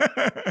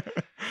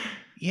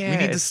 Yeah. We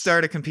need to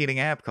start a competing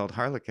app called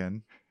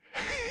Harlequin.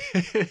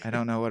 I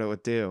don't know what it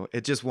would do.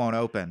 It just won't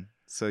open.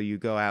 So you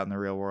go out in the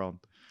real world.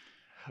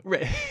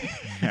 Right.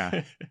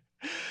 Yeah.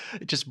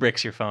 It just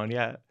bricks your phone.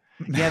 Yeah.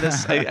 Yeah.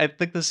 I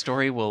think the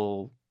story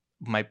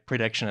my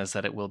prediction is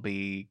that it will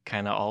be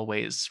kind of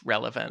always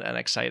relevant and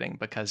exciting,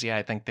 because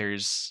I think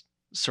there's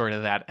sort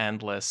of that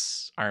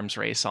endless arms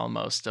race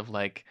almost of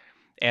like,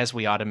 as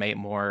we automate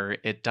more,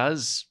 it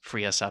does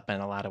free us up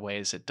in a lot of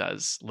ways. It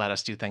does let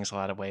us do things a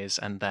lot of ways.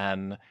 And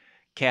then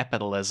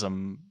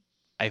capitalism,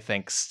 I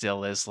think,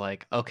 still is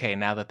like, okay,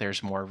 now that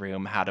there's more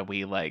room, how do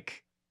we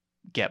like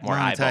get more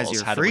Monetize eyeballs?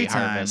 your How do free we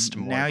time. harvest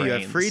more Now brains? you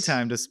have free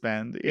time to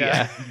spend.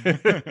 Yeah.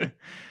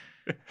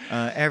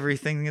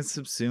 Everything is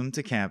subsumed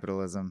to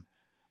capitalism.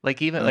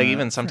 Even For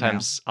now.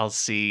 sometimes I'll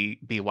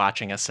be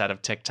watching a set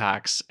of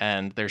TikToks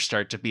and there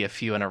start to be a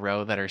few in a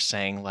row that are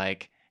saying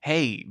like,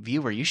 "Hey,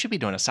 viewer, you should be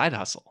doing a side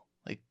hustle.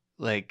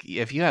 Like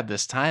if you have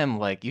this time,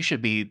 like you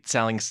should be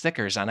selling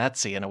stickers on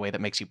Etsy in a way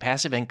that makes you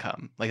passive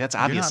income. Like that's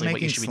You're not obviously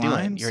what you making should be doing.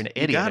 slimes? You're an You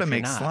idiot gotta if you're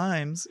make not."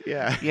 slimes.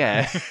 Yeah.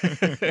 Yeah.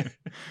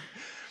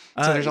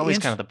 So there's always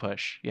int- kind of the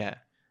push. Yeah.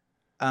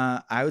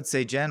 I would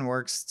say Jen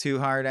works too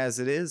hard as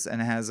it is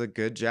and has a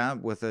good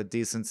job with a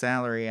decent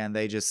salary, and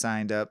they just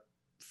signed up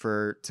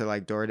to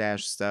like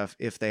DoorDash stuff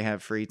if they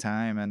have free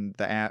time, and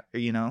the app,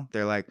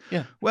 they're like,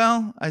 Yeah.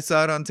 well, I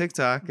saw it on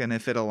TikTok, and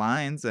if it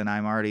aligns and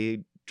I'm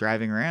already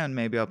driving around,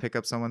 maybe I'll pick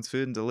up someone's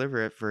food and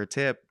deliver it for a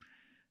tip.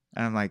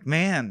 And I'm like,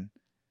 man,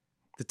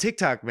 the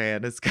TikTok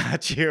man has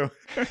got you.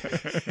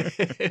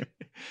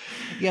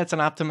 Yeah, it's an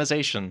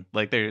optimization.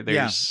 Like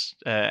there's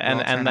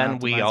and then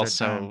we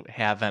also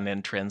have an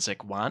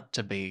intrinsic want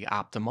to be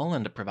optimal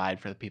and to provide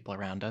for the people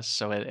around us.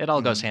 So it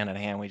all goes hand in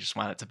hand. We just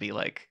want it to be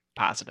like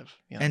positive.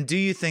 And do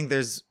you think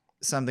there's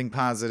something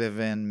positive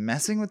in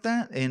messing with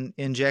that, in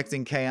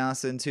injecting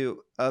chaos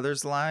into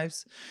others'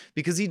 lives?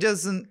 Because he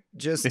doesn't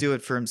just do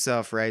it for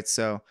himself, right?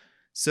 So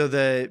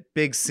the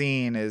big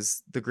scene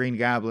is the Green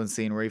Goblin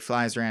scene where he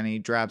flies around and he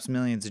drops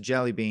millions of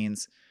jelly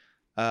beans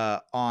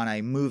on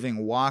a moving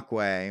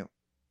walkway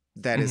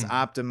that is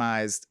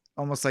optimized,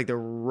 almost like the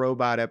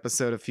robot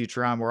episode of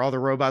Futurama where all the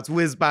robots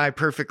whiz by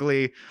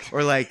perfectly,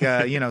 or like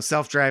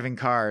self-driving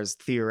cars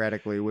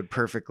theoretically would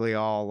perfectly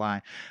all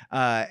align,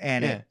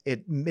 and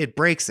it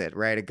breaks it,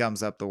 right? It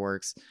gums up the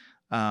works.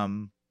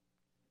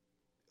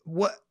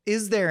 What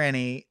is there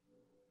any,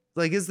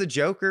 like, is the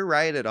Joker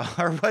right at all?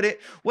 Or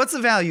what's the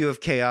value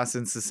of chaos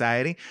in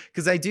society?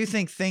 Because I do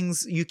think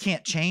things you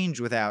can't change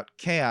without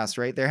chaos,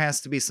 right? There has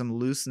to be some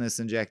looseness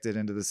injected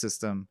into the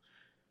system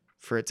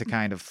for it to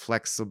kind of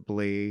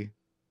flexibly,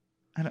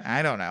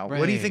 I don't know. Right.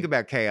 What do you think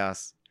about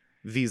chaos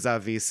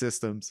vis-a-vis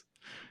systems?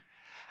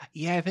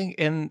 Yeah, I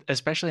think,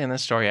 especially in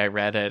this story, I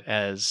read it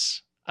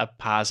as a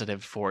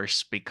positive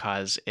force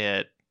because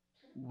it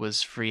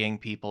was freeing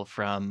people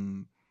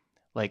from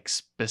like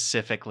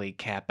specifically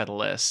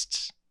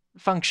capitalist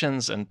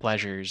functions and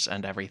pleasures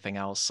and everything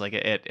else. Like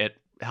it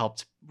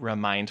helped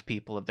remind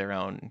people of their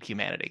own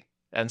humanity.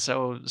 And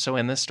so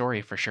in this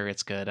story, for sure,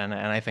 it's good. And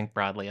I think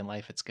broadly in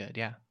life, it's good.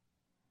 Yeah.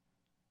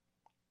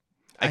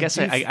 I guess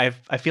I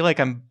feel like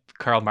I'm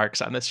Karl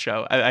Marx on this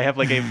show. I have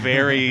like a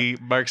very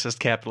Marxist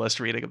capitalist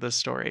reading of this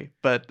story,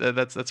 but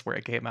that's where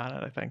it came out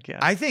at, I think. Yeah.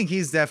 I think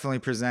he's definitely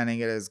presenting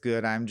it as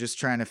good. I'm just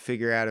trying to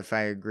figure out if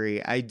I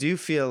agree. I do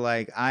feel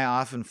like I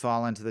often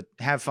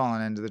have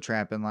fallen into the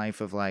trap in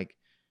life of like,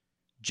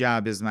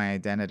 job is my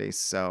identity.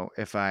 So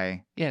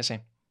same.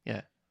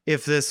 Yeah.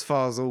 If this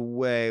falls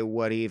away,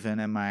 what even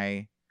am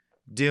I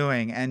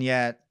doing? And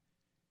yet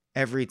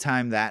every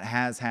time that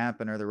has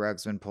happened or the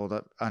rug's been pulled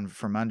up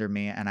from under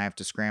me and I have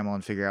to scramble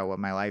and figure out what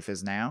my life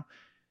is now,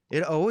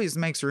 it always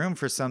makes room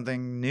for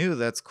something new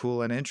that's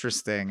cool and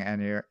interesting.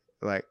 And you're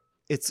like,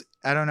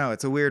 I don't know,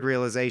 it's a weird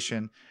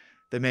realization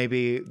that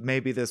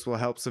maybe this will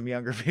help some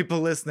younger people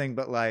listening,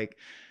 but like,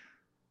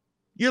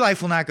 your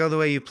life will not go the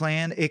way you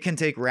planned. It can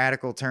take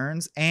radical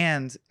turns.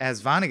 And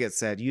as Vonnegut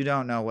said, you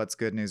don't know what's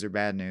good news or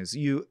bad news.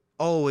 You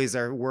always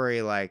are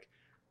worried like,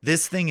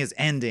 this thing is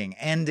ending.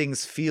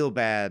 Endings feel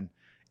bad.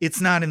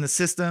 It's not in the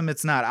system.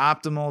 It's not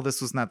optimal.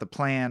 This was not the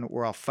plan.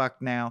 We're all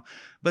fucked now.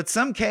 But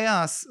some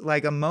chaos,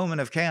 like a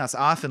moment of chaos,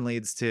 often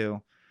leads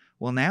to,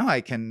 well, now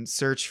I can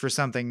search for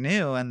something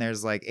new. And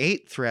there's like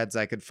 8 threads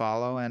I could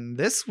follow. And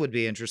this would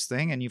be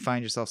interesting. And you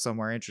find yourself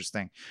somewhere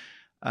interesting.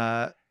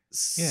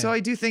 So I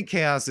do think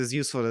chaos is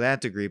useful to that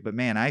degree. But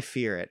man, I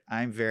fear it.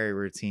 I'm very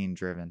routine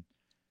driven.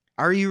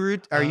 Are you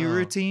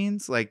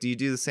routines? Like, do you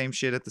do the same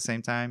shit at the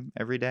same time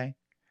every day?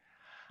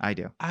 I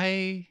do.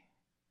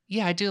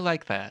 Yeah, I do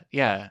like that.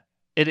 Yeah.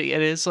 It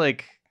is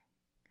like,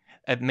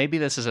 maybe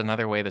this is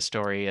another way the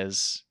story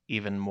is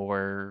even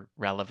more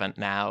relevant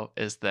now,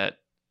 is that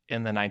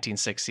in the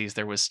 1960s,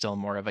 there was still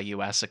more of a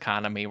US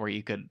economy where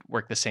you could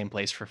work the same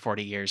place for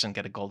 40 years and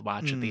get a gold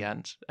watch at the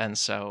end. And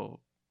so,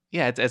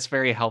 yeah, it's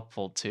very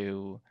helpful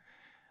to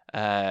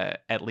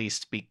at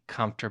least be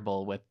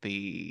comfortable with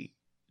the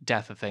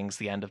death of things,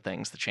 the end of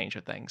things, the change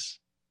of things.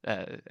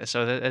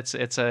 So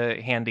it's a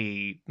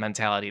handy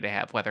mentality to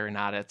have, whether or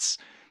not it's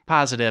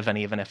positive, and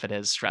even if it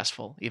is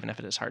stressful, even if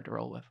it is hard to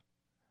roll with.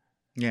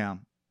 Yeah.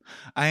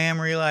 I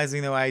am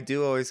realizing, though, I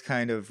do always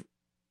kind of,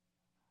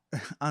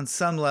 on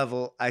some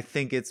level, I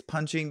think it's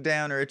punching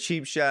down or a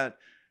cheap shot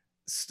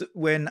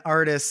when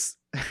artists,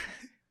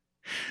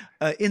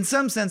 in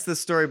some sense, the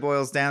story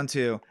boils down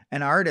to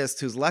an artist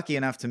who's lucky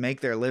enough to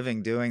make their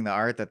living doing the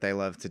art that they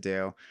love to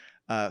do,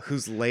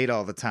 who's late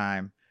all the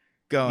time,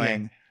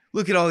 going... Yeah.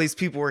 Look at all these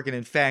people working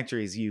in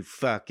factories, you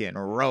fucking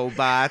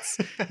robots,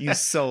 you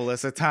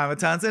soulless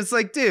automatons. And it's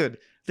like, dude,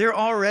 they're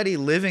already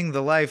living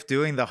the life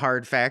doing the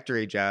hard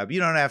factory job. You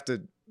don't have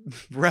to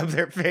rub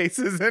their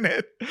faces in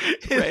it.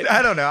 Right.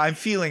 I don't know. I'm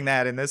feeling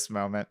that in this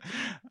moment.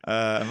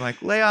 I'm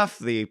like, lay off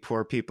the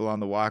poor people on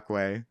the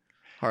walkway,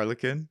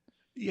 Harlequin.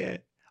 Yeah.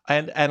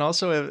 And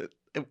also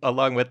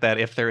along with that,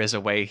 if there is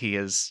a way he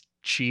is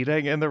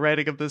cheating in the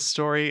writing of this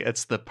story,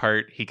 it's the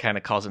part he kind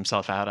of calls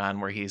himself out on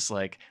where he's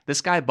like,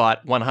 this guy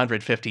bought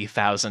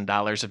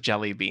 $150,000 of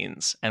jelly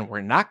beans and we're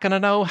not going to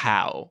know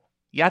how.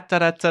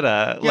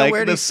 Yada-da-da-da. Yeah, like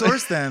where did he this,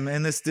 source them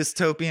in this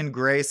dystopian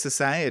gray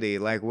society?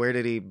 Like, where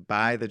did he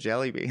buy the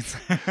jelly beans?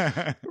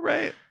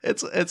 right.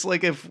 It's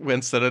like if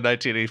Winston in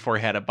 1984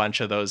 had a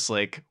bunch of those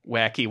like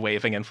wacky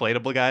waving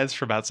inflatable guys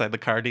from outside the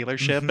car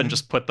dealership and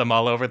just put them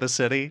all over the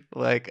city.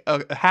 Like,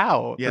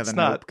 how? Yeah, That's the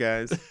not Nope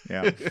guys.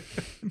 Yeah.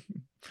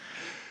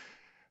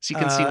 So you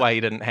can see why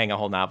he didn't hang a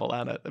whole novel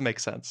on it. It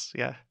makes sense.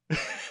 Yeah.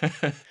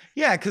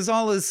 Yeah, because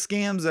all his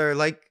scams are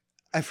like,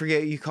 I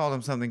forget, you called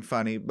them something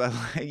funny, but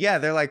like, yeah,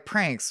 they're like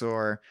pranks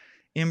or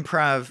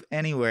improv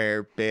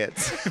anywhere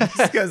bits.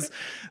 Because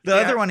the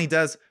other one he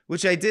does,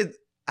 which I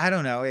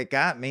don't know, it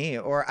got me.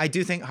 Or I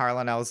do think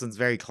Harlan Ellison's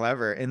very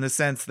clever in the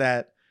sense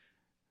that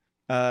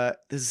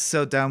this is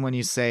so dumb when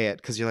you say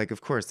it, because you're like,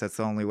 of course, that's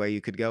the only way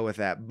you could go with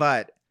that.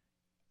 But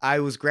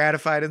I was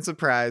gratified and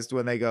surprised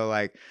when they go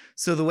like,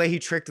 so the way he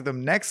tricked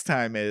them next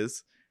time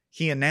is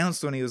he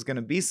announced when he was going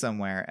to be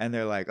somewhere and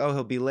they're like, oh,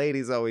 he'll be late.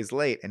 He's always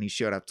late. And he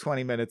showed up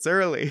 20 minutes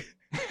early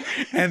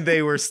and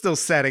they were still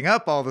setting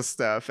up all the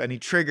stuff and he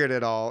triggered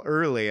it all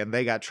early and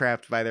they got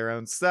trapped by their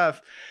own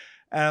stuff.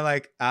 And I'm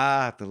like,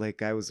 the late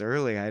guy was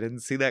early. I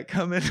didn't see that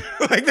coming.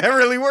 Like that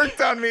really worked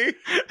on me.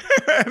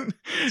 And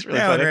really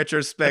now funny. in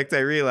retrospect, I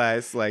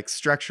realize like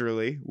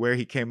structurally where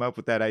he came up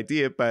with that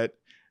idea, but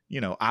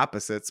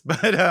opposites.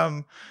 But I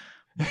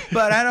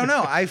don't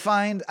know.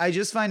 I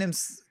just find him,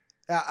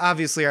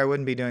 obviously I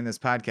wouldn't be doing this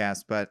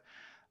podcast, but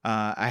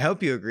I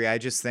hope you agree. I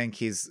just think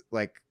he's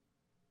like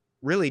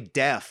really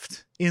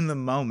deft in the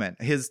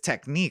moment. His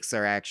techniques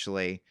are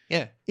actually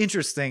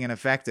interesting and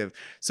effective.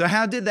 So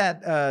how did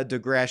that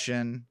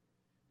digression,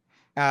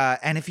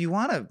 and if you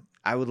want to,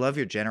 I would love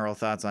your general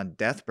thoughts on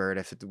Deathbird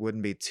if it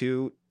wouldn't be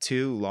too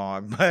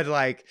long, but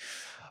like,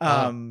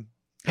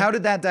 how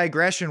did that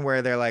digression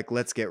where they're like,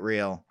 let's get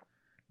real.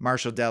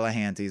 Marshall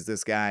Delahanty's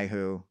this guy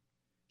who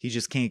he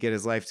just can't get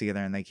his life together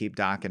and they keep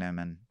docking him.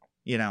 And,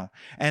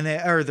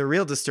 the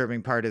real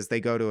disturbing part is they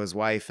go to his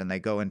wife and they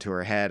go into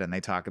her head and they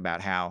talk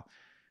about how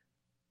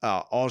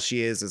all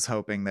she is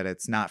hoping that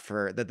it's not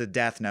that the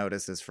death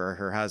notice is for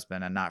her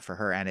husband and not for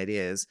her. And it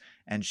is.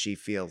 And she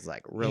feels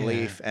like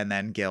relief and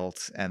then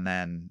guilt and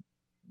then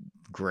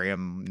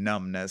grim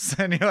numbness.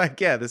 And you're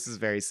like, yeah, this is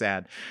very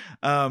sad.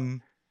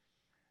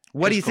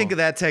 What do you think of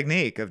that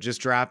technique of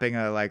just dropping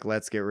a like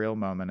let's get real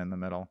moment in the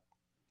middle?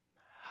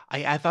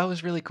 I thought it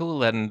was really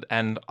cool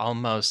and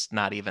almost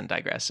not even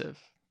digressive.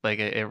 Like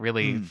it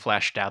really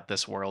fleshed out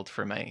this world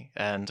for me.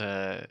 And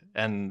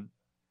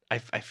I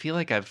feel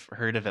like I've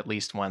heard of at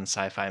least one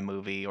sci-fi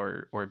movie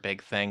or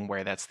big thing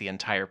where that's the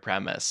entire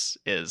premise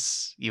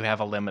is you have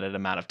a limited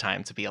amount of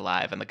time to be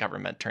alive and the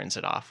government turns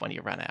it off when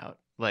you run out.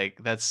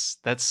 Like that's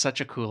such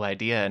a cool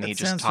idea, and he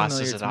just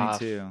tosses it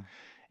off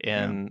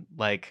in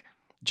like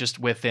just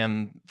with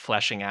him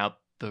fleshing out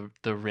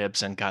the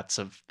ribs and guts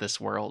of this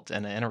world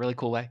in a really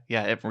cool way.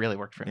 Yeah, it really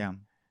worked for me. Yeah.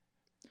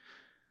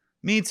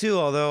 Me too,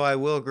 although I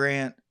will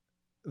grant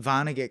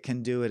Vonnegut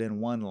can do it in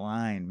one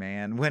line,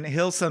 man. When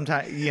he'll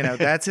sometimes,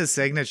 that's his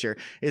signature,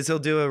 is he'll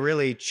do a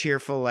really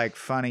cheerful, like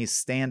funny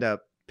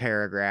stand-up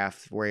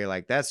paragraph where you're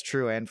like, that's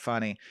true and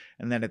funny.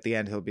 And then at the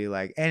end, he'll be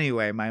like,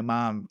 anyway, my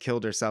mom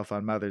killed herself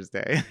on Mother's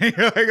Day.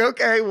 You're like,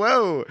 okay,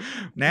 whoa,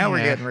 now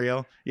we're getting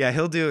real. Yeah,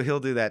 he'll do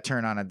that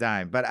turn on a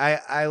dime. But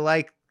I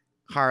like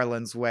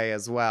Harlan's way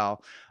as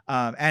well.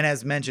 And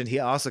as mentioned, he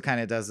also kind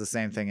of does the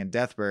same thing in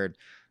Deathbird.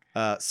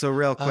 So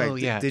real quick,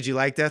 did you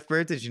like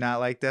Deathbird? Did you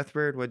not like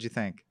Deathbird? What'd you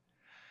think?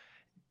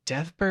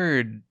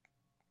 Deathbird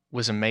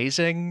was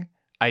amazing.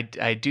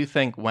 I do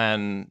think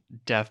when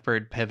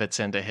Deathbird pivots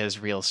into his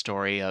real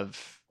story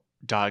of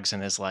dogs in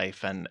his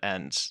life and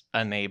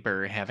a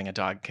neighbor having a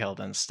dog killed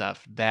and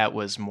stuff, that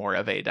was more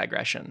of a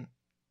digression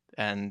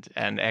and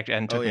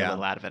took me a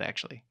little out of it,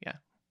 actually. Yeah.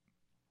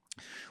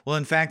 Well,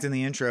 in fact, in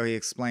the intro, he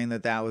explained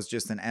that was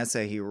just an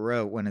essay he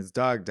wrote when his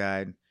dog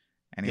died.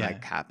 And he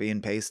like copy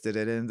and pasted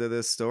it into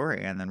this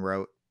story and then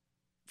wrote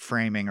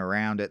framing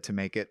around it to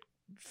make it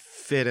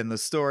fit in the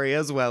story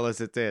as well as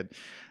it did.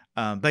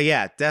 But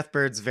yeah,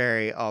 Deathbird's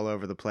very all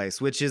over the place,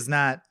 which is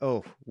not,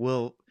 I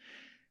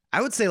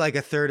would say like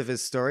a third of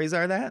his stories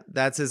are that.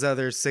 That's his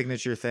other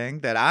signature thing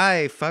that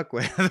I fuck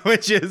with,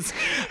 which is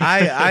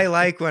I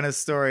like when a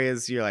story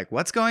is, you're like,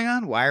 what's going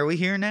on? Why are we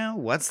here now?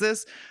 What's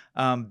this?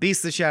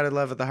 Beast that Shouted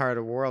Love at the Heart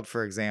of the World,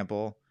 for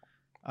example.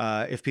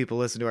 If people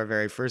listen to our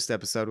very first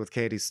episode with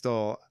Katie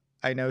Stoll,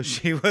 I know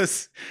she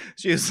was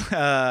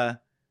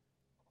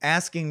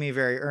asking me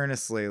very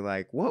earnestly,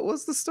 like, what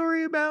was the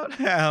story about?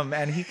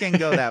 And he can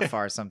go that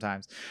far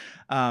sometimes.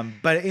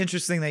 But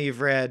interesting that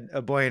you've read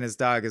A Boy and His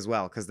Dog as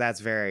well, because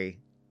that's very,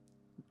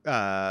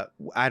 I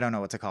don't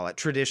know what to call it,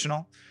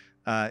 traditional.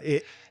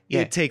 It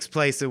Yeah. it takes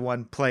place in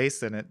one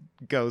place and it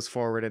goes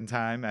forward in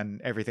time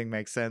and everything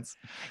makes sense.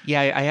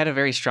 Yeah, I had a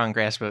very strong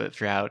grasp of it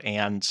throughout,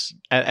 and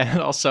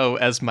also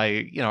as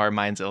our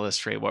minds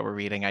illustrate what we're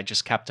reading, I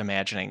just kept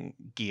imagining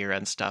gear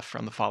and stuff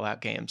from the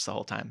Fallout games the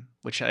whole time,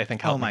 which I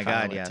think Oh helped me my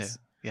follow God, it too. yes.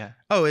 Yeah,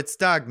 Oh, it's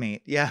dog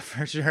meat. Yeah,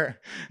 for sure.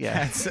 yeah.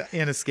 That's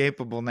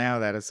inescapable now,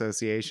 that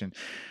association.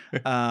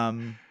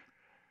 Um,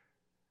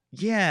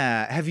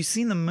 yeah. Have you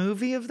seen the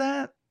movie of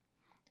that?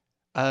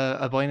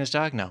 A Boy and His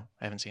Dog? No,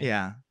 I haven't seen it.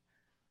 Yeah.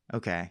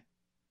 Okay.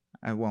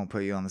 I won't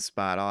put you on the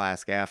spot. I'll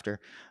ask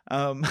after.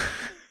 Um,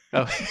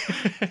 Oh,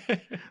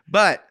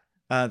 but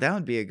that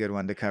would be a good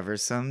one to cover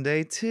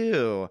someday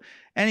too.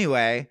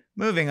 Anyway,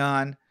 moving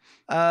on.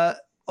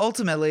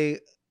 Ultimately,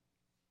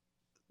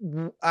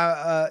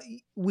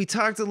 we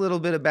talked a little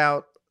bit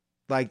about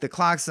like the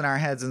clocks in our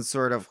heads and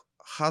sort of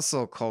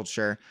hustle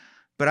culture,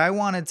 but I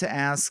wanted to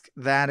ask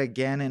that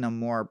again in a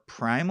more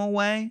primal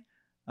way.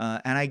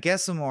 And I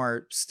guess a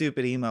more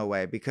stupid emo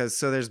way, because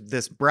so there's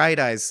this Bright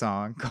Eyes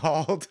song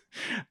called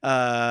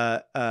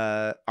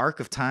Arc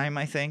of Time,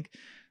 I think,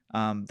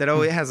 that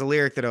always has a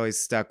lyric that always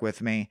stuck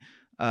with me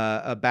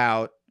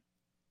about,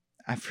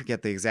 I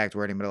forget the exact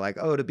wording, but like,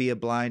 oh, to be a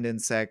blind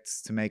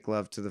insect, to make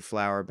love to the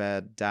flower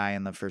bed, die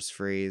in the first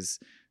freeze.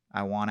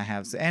 I want to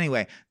have.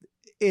 Anyway,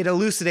 it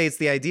elucidates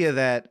the idea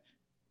that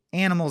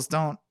animals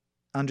don't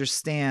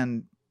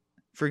understand.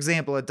 For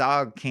example, a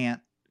dog can't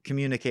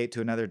communicate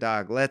to another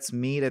dog, let's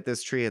meet at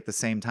this tree at the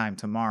same time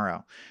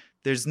tomorrow.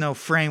 There's no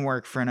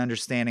framework for an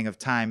understanding of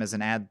time as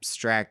an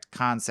abstract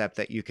concept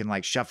that you can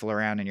like shuffle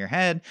around in your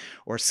head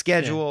or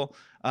schedule.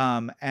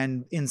 Yeah.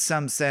 And in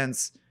some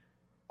sense,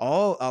 a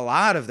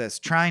lot of this,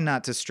 trying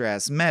not to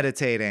stress,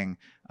 meditating,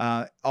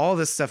 all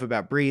this stuff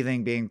about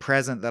breathing, being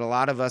present, that a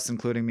lot of us,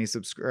 including me,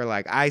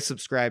 I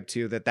subscribe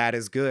to, that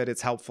is good.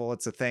 It's helpful.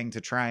 It's a thing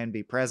to try and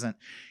be present.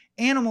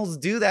 Animals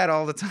do that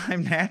all the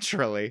time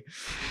naturally.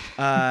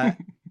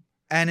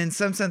 And in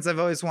some sense, I've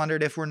always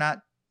wondered if we're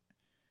not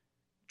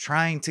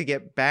trying to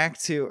get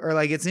back to, or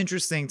like, it's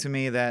interesting to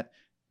me that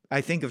I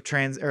think of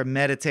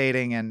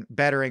meditating and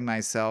bettering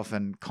myself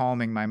and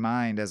calming my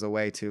mind as a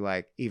way to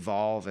like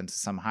evolve into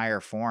some higher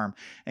form.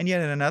 And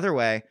yet in another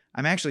way,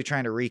 I'm actually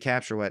trying to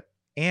recapture what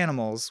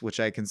animals,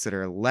 which I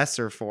consider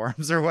lesser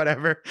forms or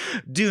whatever,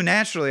 do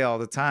naturally all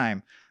the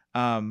time.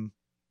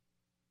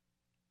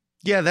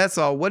 Yeah, that's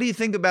all. What do you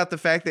think about the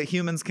fact that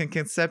humans can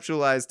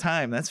conceptualize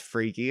time? That's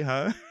freaky,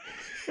 huh?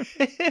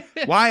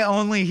 Why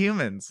only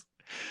humans?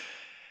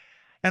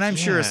 And I'm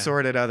sure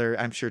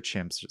I'm sure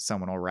chimps,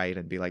 someone will write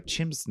and be like,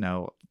 chimps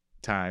know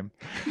time,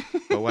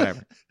 but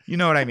whatever. You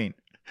know what I mean?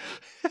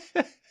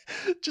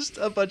 Just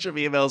a bunch of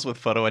emails with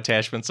photo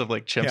attachments of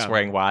like chimps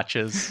wearing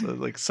watches,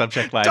 like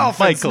subject line.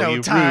 Dolphins Michael, know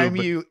you time,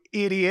 rube. you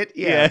idiot.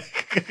 Yeah.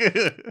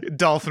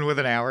 Dolphin with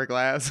an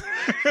hourglass.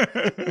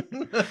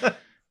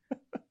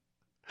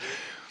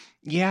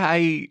 Yeah,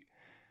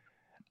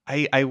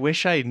 I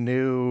wish I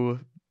knew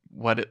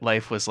what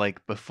life was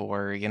like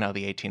before, the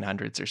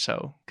 1800s or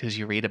so, because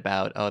you read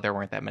about, there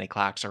weren't that many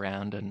clocks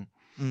around,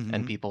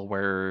 and people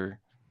were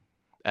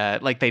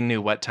like, they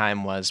knew what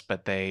time was,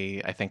 but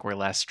I think were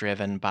less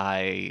driven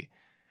by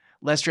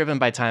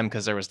time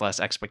because there was less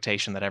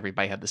expectation that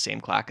everybody had the same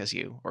clock as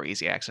you or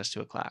easy access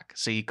to a clock,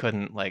 so you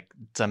couldn't like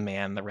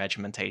demand the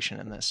regimentation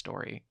in this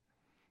story.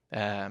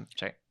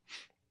 Sorry,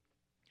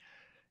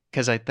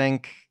 because I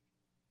think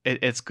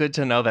it's good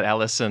to know that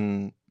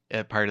Ellison,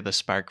 part of the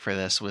spark for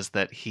this was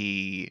that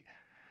he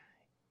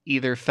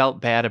either felt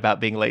bad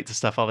about being late to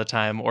stuff all the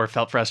time or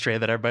felt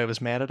frustrated that everybody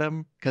was mad at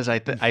him. Because I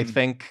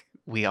think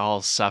we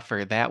all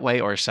suffer that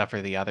way or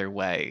suffer the other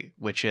way,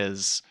 which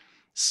is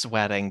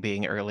sweating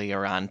being early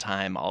or on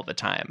time all the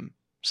time.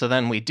 So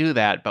then we do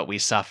that, but we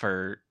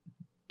suffer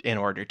in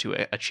order to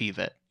achieve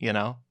it,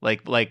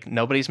 like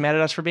nobody's mad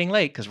at us for being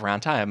late because we're on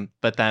time,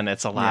 but then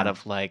it's a lot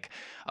of like,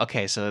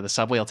 okay, so the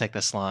subway will take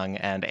this long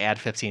and add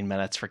 15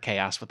 minutes for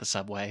chaos with the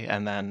subway,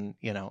 and then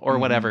or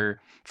whatever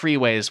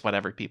freeways,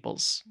 whatever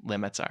people's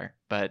limits are.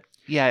 But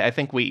yeah, I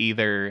think we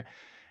either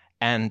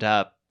end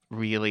up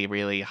really,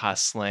 really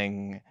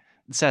hustling,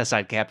 set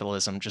aside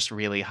capitalism, just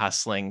really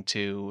hustling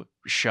to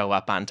show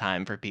up on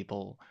time for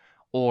people,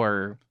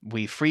 or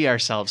we free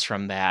ourselves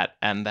from that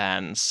and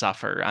then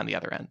suffer on the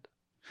other end.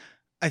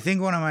 I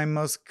think one of my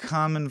most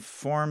common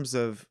forms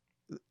of,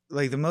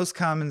 like, the most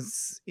common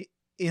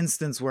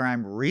instance where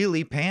I'm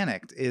really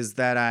panicked is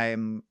that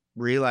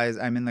realize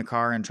I'm in the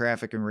car in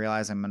traffic and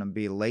realize I'm going to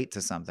be late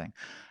to something.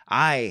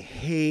 I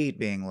hate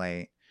being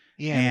late.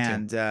 Yeah.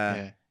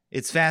 And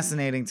it's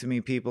fascinating to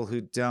me, people who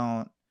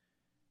don't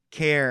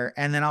care.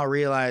 And then I'll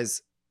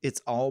realize it's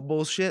all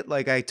bullshit.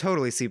 Like, I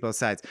totally see both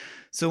sides.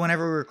 So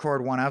whenever we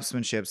record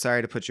one-upsmanship,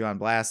 sorry to put you on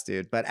blast,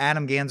 dude, but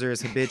Adam Ganzer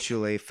is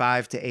habitually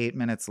 5 to 8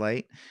 minutes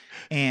late.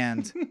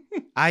 And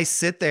I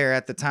sit there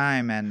at the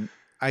time and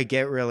I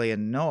get really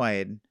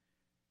annoyed.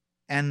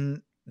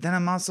 And then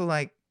I'm also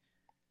like,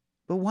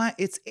 but why?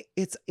 It's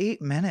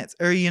 8 minutes.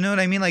 Or, you know what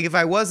I mean? Like, if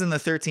I was in the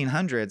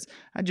 1300s,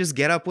 I'd just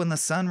get up when the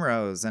sun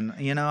rose and,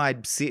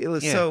 I'd see.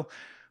 So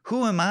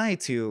who am I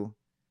to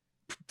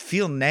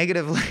feel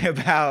negatively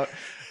about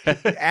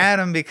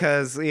Adam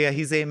because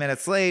he's 8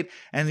 minutes late,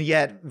 and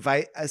yet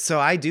so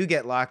I do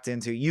get locked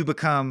into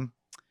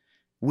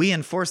we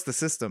enforce the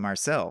system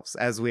ourselves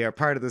as we are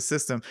part of the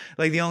system.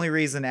 Like the only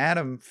reason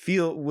Adam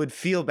would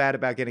feel bad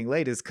about getting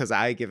late is because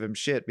I give him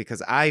shit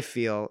because I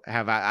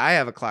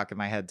have a clock in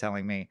my head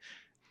telling me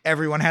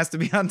everyone has to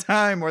be on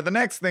time or the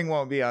next thing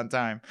won't be on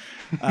time.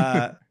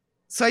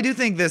 So I do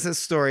think this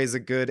story is a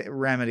good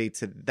remedy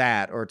to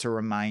that, or to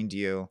remind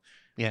you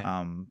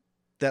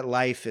that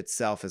life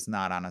itself is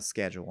not on a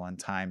schedule and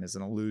time is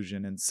an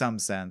illusion in some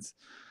sense.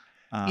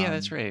 Yeah,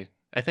 that's right.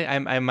 I think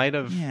I might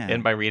have,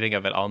 in my reading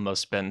of it,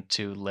 almost been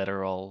too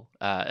literal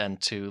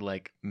and too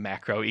like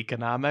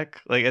macroeconomic.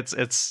 Like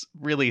it's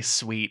really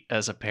sweet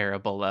as a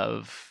parable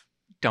of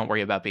don't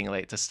worry about being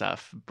late to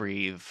stuff,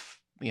 breathe,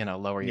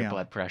 lower your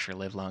blood pressure,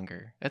 live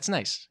longer. It's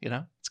nice,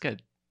 it's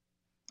good.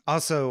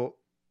 Also,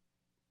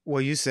 what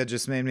you said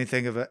just made me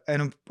think of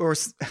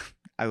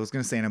I was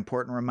going to say an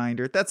important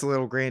reminder. That's a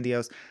little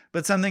grandiose,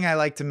 but something I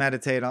like to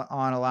meditate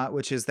on a lot,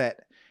 which is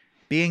that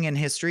being in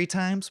history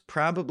times,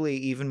 probably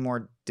even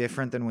more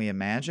different than we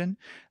imagine.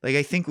 Like,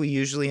 I think we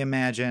usually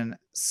imagine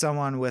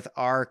someone with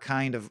our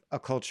kind of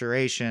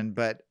acculturation,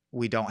 but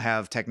we don't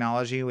have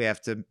technology. We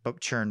have to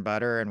churn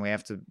butter and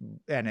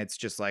and it's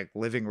just like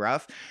living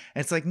rough.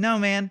 And it's like, no,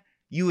 man,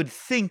 you would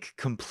think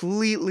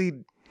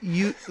completely,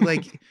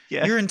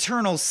 your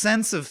internal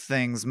sense of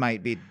things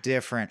might be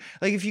different.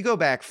 Like if you go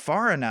back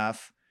far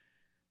enough,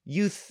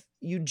 you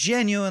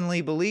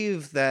genuinely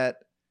believe that,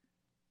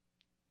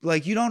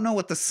 like, you don't know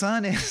what the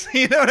sun is.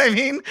 You know what I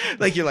mean?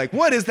 Like, you're like,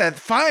 what is that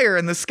fire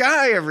in the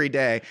sky every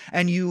day?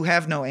 And you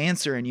have no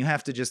answer, and you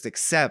have to just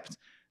accept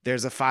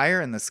there's a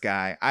fire in the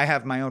sky. I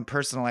have my own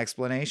personal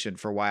explanation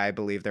for why I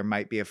believe there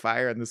might be a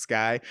fire in the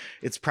sky.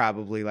 It's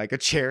probably like a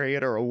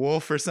chariot or a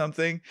wolf or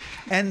something.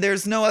 And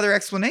there's no other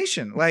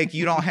explanation. Like,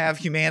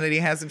 humanity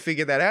hasn't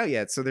figured that out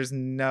yet. So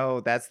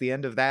that's the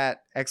end of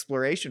that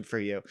exploration for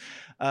you.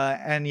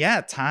 And yeah,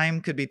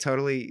 time could be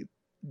totally...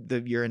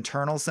 your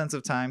internal sense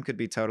of time could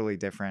be totally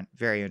different.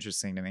 Very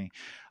interesting to me.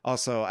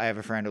 Also, I have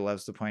a friend who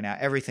loves to point out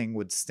everything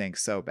would stink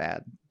so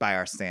bad by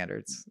our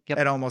standards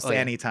at almost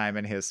any time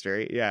in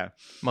history. Yeah.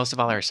 Most of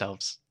all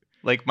ourselves.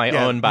 Like my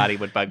own body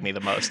would bug me the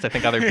most. I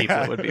think other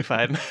people would be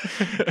fine.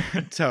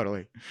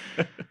 Totally.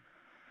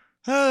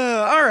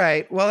 All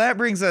right. Well, that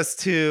brings us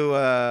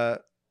to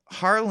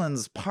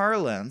Harlan's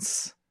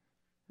Parlance,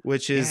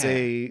 which is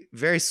a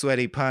very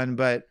sweaty pun,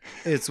 but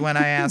it's when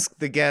I asked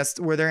the guest,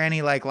 were there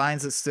any like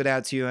lines that stood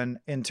out to you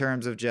in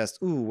terms of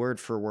just, word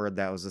for word,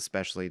 that was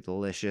especially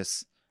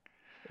delicious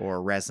or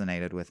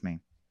resonated with me?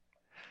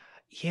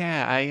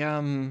 Yeah,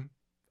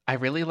 I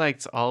really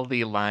liked all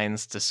the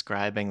lines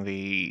describing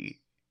the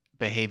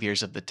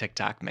behaviors of the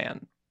TikTok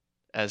man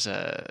as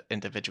a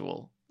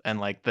individual and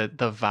like the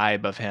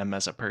vibe of him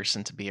as a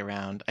person to be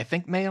around. I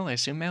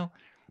assume male.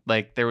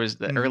 Like there was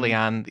early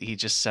on, he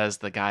just says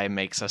the guy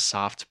makes a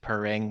soft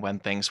purring when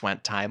things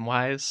went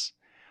time-wise.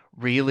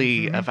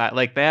 Really,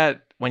 like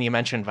that, when you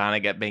mentioned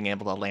Vonnegut being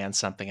able to land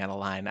something at a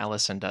line,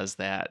 Ellison does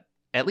that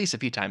at least a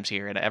few times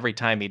here. And every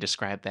time he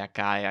described that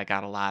guy, I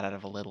got a lot out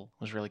of a little.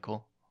 It was really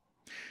cool.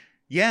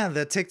 Yeah,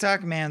 the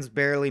TikTok man's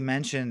barely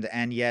mentioned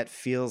and yet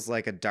feels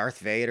like a Darth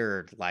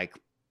Vader-like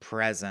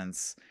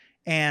presence.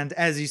 And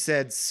as you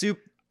said,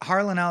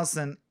 Harlan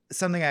Ellison,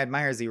 something I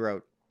admire is he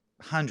wrote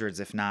hundreds,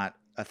 if not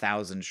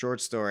 1,000 short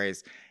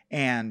stories,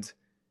 and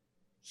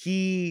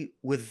he,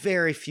 with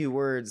very few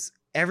words,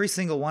 every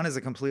single one is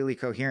a completely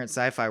coherent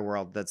sci-fi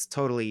world that's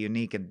totally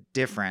unique and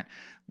different,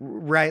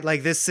 right?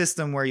 Like this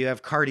system where you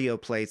have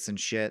cardio plates and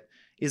shit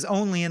is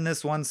only in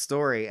this one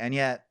story, and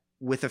yet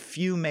with a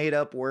few made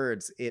up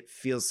words it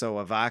feels so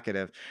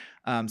evocative.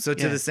 To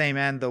the same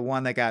end, the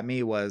one that got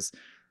me was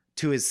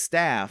to his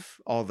staff,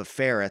 all the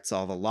ferrets,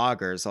 all the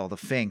loggers, all the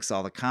finks,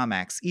 all the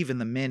comacs, even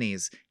the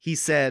minis, he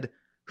said,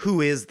 "Who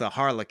is the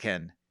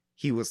Harlequin?"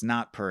 He was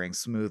not purring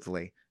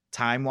smoothly.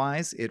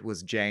 Time-wise, it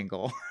was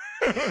Jangle.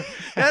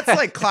 That's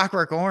like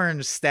Clockwork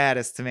Orange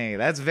status to me.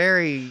 That's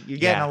you're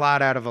getting a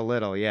lot out of a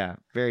little. Yeah,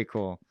 very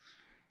cool.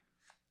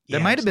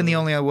 That might have been the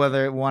only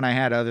other one I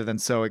had other than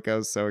So It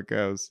Goes, So It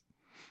Goes.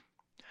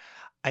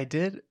 I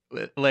did,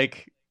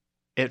 like,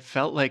 it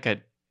felt like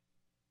a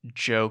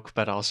joke,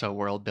 but also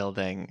world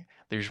building.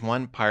 There's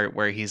one part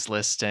where he's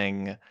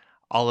listing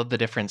all of the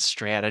different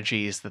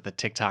strategies that the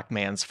TikTok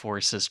man's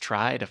forces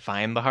try to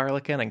find the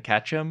Harlequin and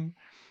catch him.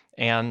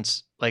 And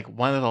like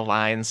one of the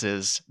lines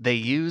is, they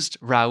used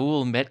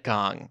Raoul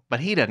Mitgong, but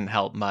he didn't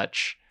help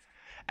much.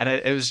 And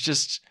it was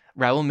just,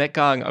 Raoul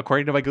Mitgong,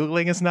 according to my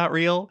Googling, is not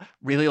real.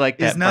 Really like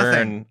that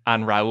burn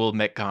on Raoul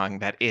Mitgong,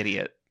 that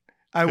idiot.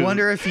 I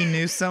wonder if he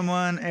knew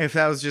someone, if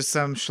that was just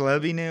some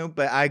schlub he knew,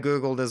 but I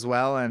Googled as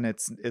well, and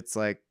it's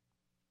like,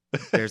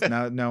 there's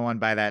no one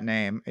by that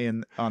name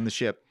on the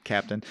ship,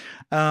 Captain.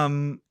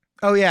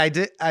 I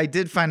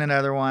did find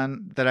another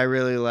one that I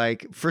really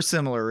like for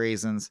similar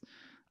reasons.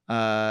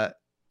 The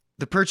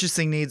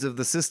purchasing needs of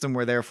the system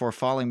were therefore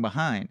falling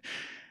behind.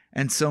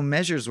 and so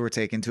measures were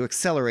taken to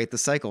accelerate the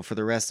cycle for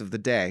the rest of the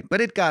day.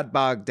 But it got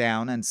bogged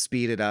down and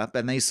speeded up,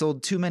 and they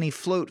sold too many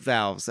float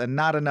valves and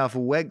not enough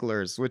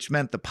Wegglers, which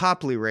meant the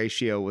Popley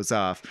ratio was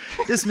off.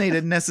 This made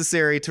it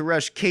necessary to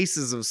rush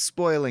cases of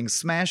spoiling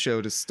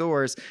Smash-O to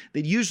stores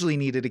that usually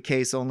needed a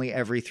case only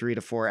every 3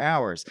 to 4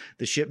 hours.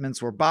 The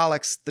shipments were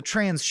bollocks, the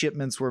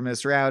transshipments were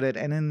misrouted,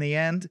 and in the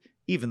end,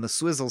 even the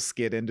swizzle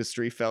skid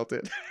industry felt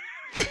it.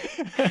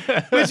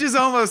 Which is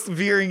almost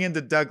veering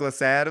into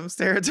Douglas Adams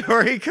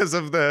territory because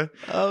of the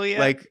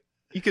like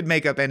you could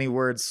make up any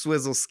word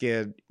swizzle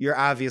skid. You're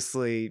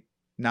obviously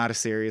not a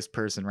serious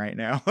person right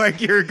now. Like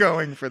you're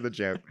going for the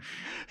joke.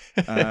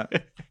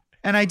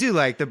 And I do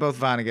like that both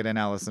Vonnegut and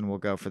Ellison will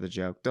go for the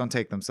joke. Don't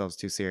take themselves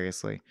too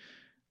seriously.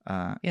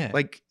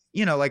 Like,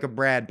 you know, like a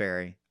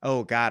Bradbury.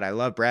 Oh God, I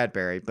love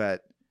Bradbury,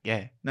 but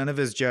none of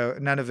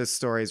his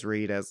stories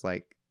read as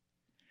like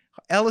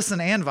Ellison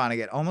and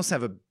Vonnegut almost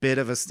have a bit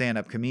of a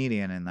stand-up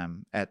comedian in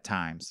them at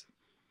times.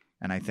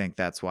 And I think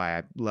that's why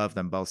I love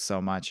them both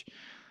so much.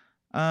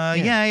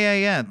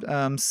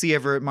 C.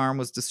 Everett Marm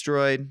was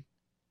destroyed.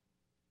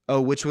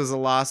 Oh, which was a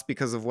loss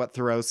because of what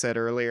Thoreau said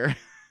earlier.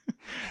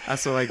 I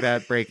also like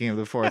that breaking of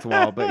the fourth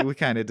wall, but we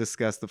kind of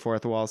discussed the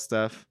fourth wall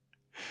stuff.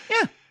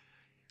 Yeah.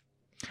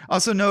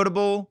 Also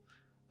notable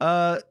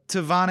to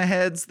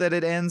Vonneheads that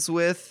it ends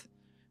with,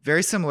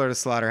 very similar to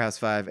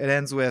Slaughterhouse-Five. It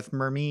ends with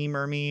mermee,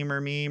 mermee,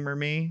 mermee,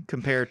 mermee,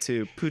 compared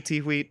to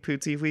pooty wheat,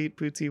 pooty wheat,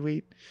 pooty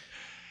wheat.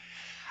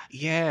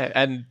 Yeah,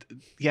 and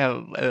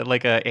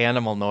like a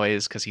animal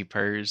noise because he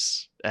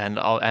purrs, and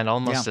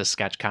almost a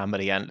sketch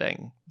comedy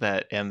ending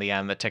that in the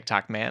end the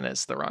TikTok man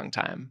is the wrong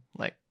time.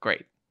 Like,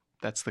 great,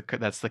 that's the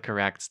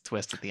correct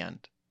twist at the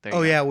end.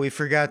 Yeah, we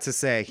forgot to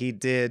say he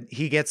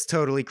gets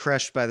totally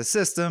crushed by the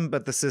system,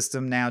 but the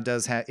system now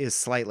is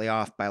slightly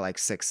off by like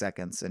 6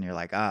 seconds, and you're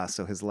like,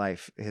 so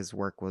his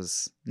work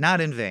was not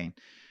in vain.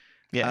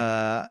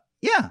 Yeah.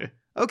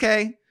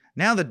 Okay.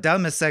 Now the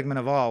dumbest segment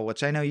of all,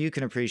 which I know you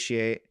can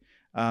appreciate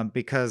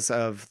because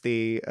of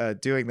the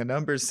doing the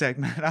numbers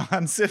segment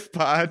on Sif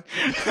Pod.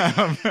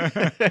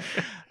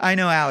 I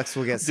know Alex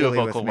will get silly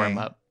do a vocal with me. warm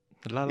up.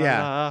 La,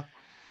 la,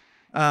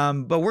 la.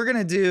 But we're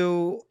gonna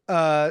do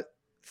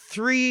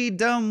 3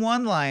 dumb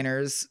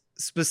one-liners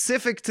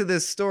specific to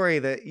this story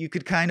that you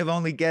could kind of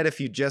only get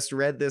if you just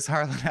read this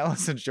Harlan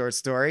Ellison short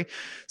story.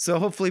 So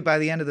hopefully by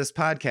the end of this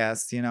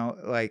podcast, you know,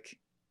 like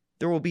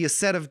there will be a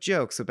set of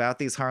jokes about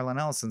these Harlan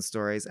Ellison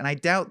stories. And I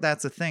doubt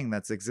that's a thing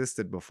that's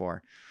existed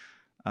before.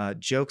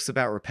 Jokes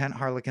about repent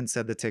harlequin,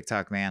 said the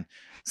TikTok man.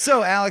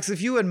 So Alex,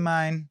 if you wouldn't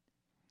mind,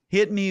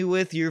 hit me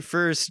with your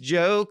first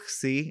joke.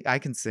 See, I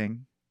can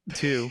sing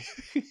too.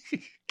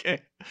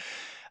 Okay.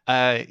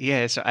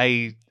 So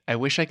I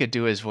wish I could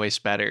do his voice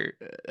better,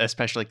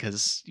 especially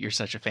because you're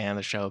such a fan of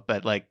the show,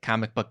 but like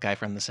comic book guy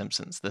from The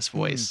Simpsons, this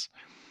voice.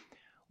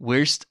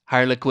 Worst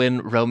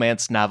Harlequin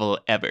romance novel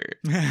ever.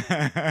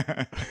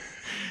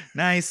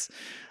 Nice.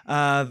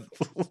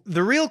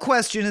 The real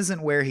question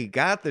isn't where he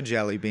got the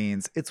jelly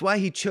beans. It's why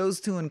he chose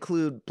to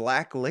include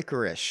black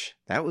licorice.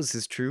 That was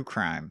his true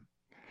crime.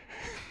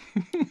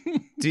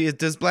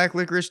 Does black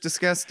licorice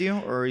disgust you,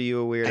 or are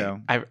you a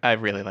weirdo? I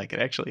really like it,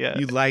 actually. Yeah,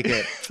 you like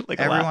it. Like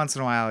every once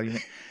in a while.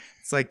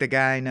 It's like the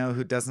guy I know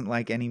who doesn't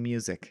like any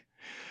music.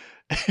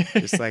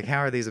 Just like, how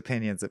are these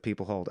opinions that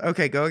people hold?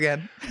 Okay, go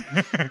again.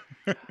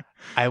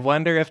 I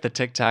wonder if the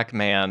TikTok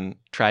man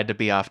tried to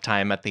be off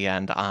time at the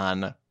end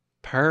on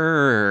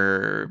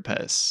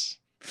purpose.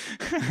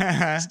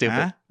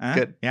 Stupid.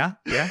 Good. Yeah,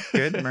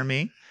 good.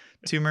 Mermee.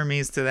 2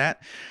 mermees to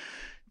that.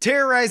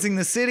 Terrorizing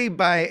the city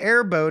by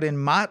airboat in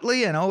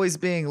Motley and always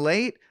being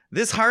late.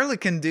 This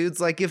Harlequin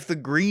dude's like if the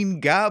Green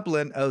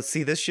Goblin... Oh,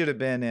 see, this should have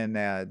been in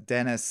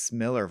Dennis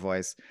Miller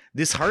voice.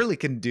 This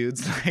Harlequin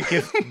dude's like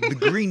if the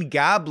Green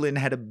Goblin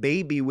had a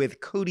baby with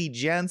Cody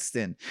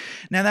Johnston.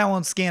 Now, that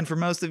won't scan for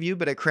most of you,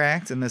 but it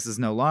cracked, and this is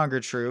no longer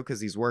true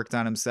because he's worked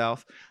on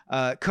himself.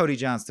 Cody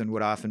Johnston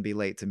would often be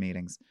late to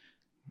meetings.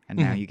 And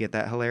now you get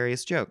that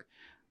hilarious joke.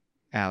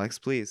 Alex,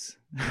 please.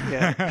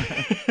 Yeah.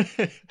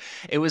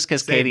 It was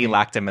because Katie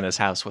locked him in his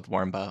house with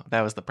Warmbo.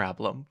 That was the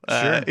problem.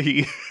 Sure.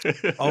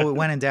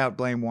 When in doubt,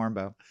 blame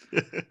Warmbo.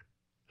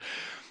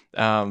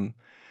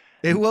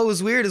 What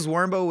was weird is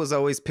Warmbo was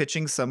always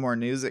pitching some more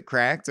news at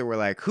Cracked, and we're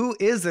like, who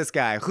is this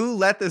guy? Who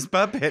let this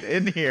puppet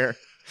in here?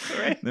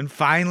 Right. Then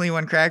finally,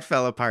 when Cracked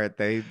fell apart,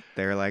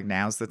 they're like,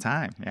 now's the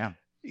time. Yeah.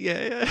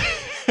 Yeah.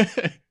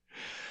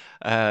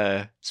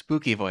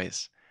 Spooky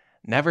voice.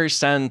 Never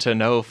send to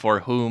know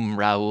for whom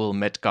Raoul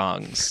mit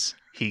gongs.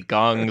 He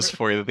gongs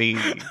for thee.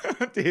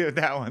 Dude,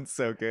 that one's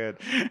so good.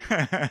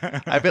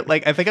 I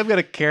think I'm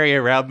gonna carry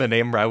around the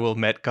name Raoul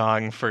mit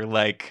gong for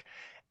like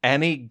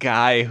any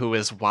guy who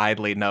is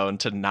widely known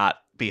to not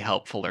be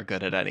helpful or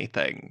good at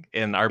anything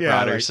in our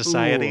broader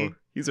society.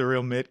 He's a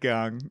real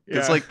Mitgong.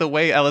 It's like the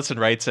way Ellison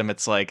writes him,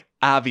 it's like,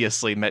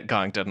 obviously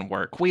Mitgong didn't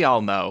work. We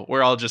all know.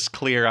 We're all just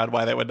clear on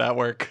why that would not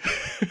work.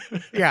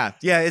 Yeah.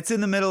 It's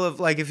in the middle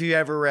of, like, if you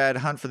ever read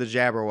Hunt for the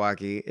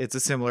Jabberwocky, it's a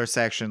similar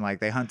section.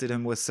 Like, they hunted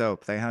him with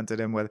soap. They hunted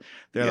him with,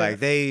 like,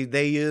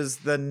 they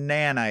used the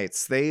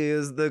nanites. They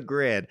used the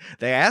grid.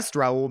 They asked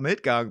Raoul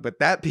Mitgong, but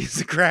that piece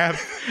of crap,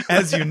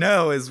 as you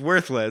know, is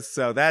worthless.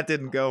 So that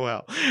didn't go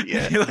well.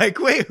 Yeah. You're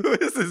like, wait, who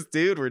is this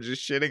dude we're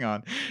just shitting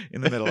on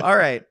in the middle? All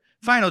right.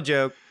 Final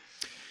joke.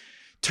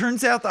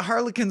 Turns out the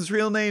Harlequin's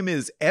real name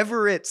is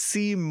Everett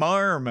C.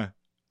 Marm.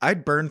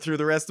 I'd burn through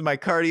the rest of my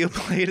cardio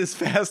plate as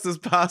fast as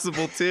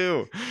possible,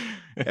 too.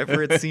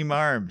 Everett C.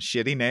 Marm.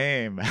 Shitty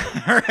name.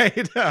 All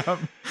right.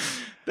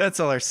 That's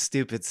all our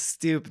stupid,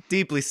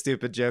 deeply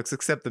stupid jokes,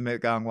 except the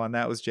Mitgong one.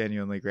 That was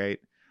genuinely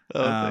great.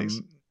 Oh, thanks.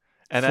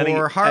 And any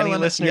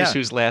listeners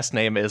whose last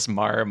name is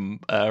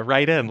Marm,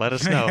 write in. Let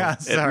us know.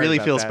 It really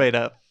feels made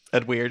up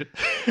and weird.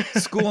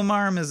 School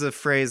marm is a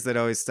phrase that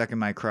always stuck in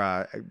my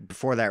craw.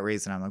 For that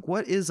reason, I'm like,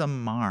 what is a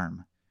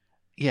marm?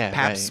 Yeah,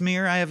 pap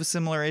smear, I have a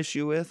similar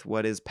issue with.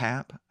 What is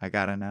pap? I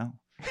gotta know.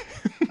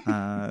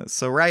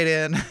 So write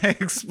in,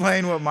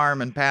 explain what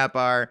marm and pap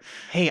are.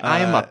 Hey,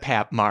 I'm a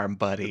pap marm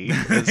buddy.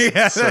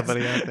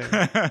 Somebody out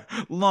there.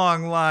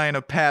 Long line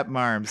of pap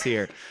marms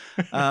here.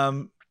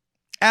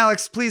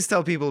 Alex, please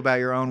tell people about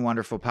your own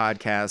wonderful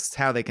podcast,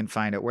 how they can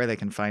find it, where they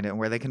can find it, and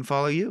where they can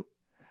follow you.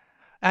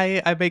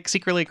 I make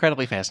Secretly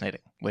Incredibly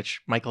Fascinating,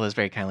 which Michael has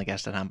very kindly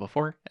guested on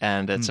before,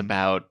 and it's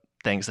about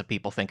things that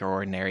people think are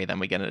ordinary. Then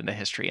we get into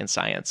history and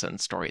science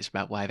and stories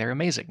about why they're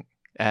amazing.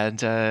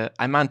 And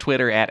I'm on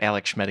Twitter at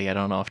Alex Schmitty. I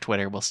don't know if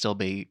Twitter will still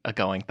be a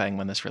going thing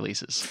when this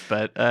releases,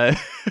 but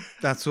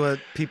that's what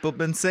people have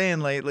been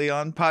saying lately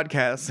on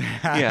podcasts.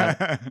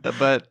 Yeah,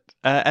 but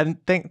and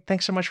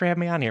thanks so much for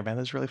having me on here, man.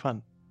 This is really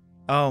fun.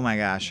 Oh my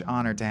gosh,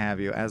 honored to have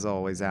you as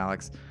always,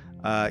 Alex.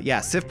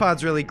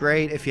 SifPod's really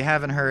great. If you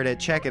haven't heard it,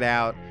 check it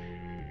out.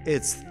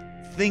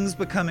 Things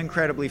become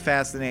incredibly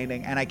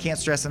fascinating, and I can't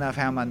stress enough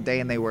how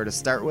mundane they were to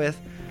start with.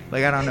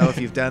 Like, I don't know if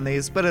you've done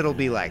these, but it'll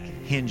be like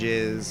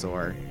hinges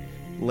or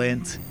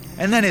lint,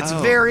 and then it's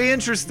very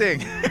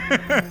interesting.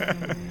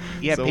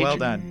 Yeah, so well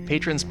done.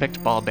 Patrons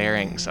picked ball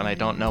bearings, and I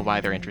don't know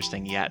why they're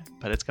interesting yet,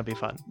 but it's gonna be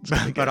fun.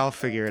 But I'll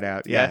figure it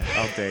out. Yeah,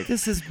 I'll dig.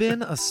 This has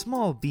been a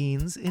Small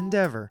Beans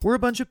endeavor. We're a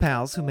bunch of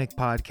pals who make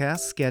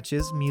podcasts,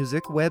 sketches,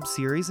 music, web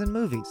series, and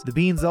movies. The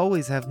Beans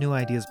always have new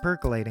ideas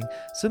percolating,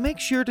 so make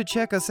sure to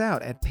check us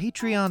out at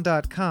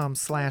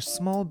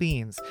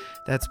patreon.com/smallbeans.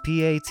 That's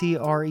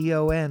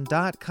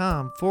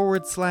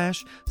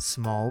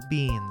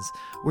patreon.com/smallbeans,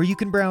 where you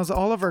can browse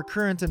all of our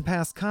current and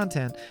past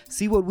content,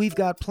 see what we've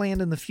got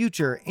planned in the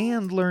future,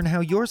 and learn how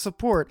your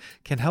support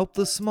can help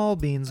the small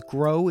beans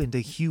grow into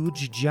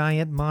huge,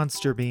 giant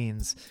monster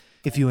beans.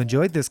 If you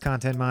enjoyed this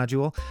content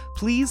module,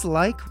 please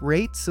like,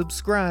 rate,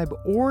 subscribe,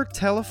 or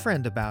tell a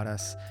friend about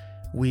us.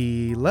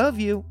 We love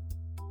you.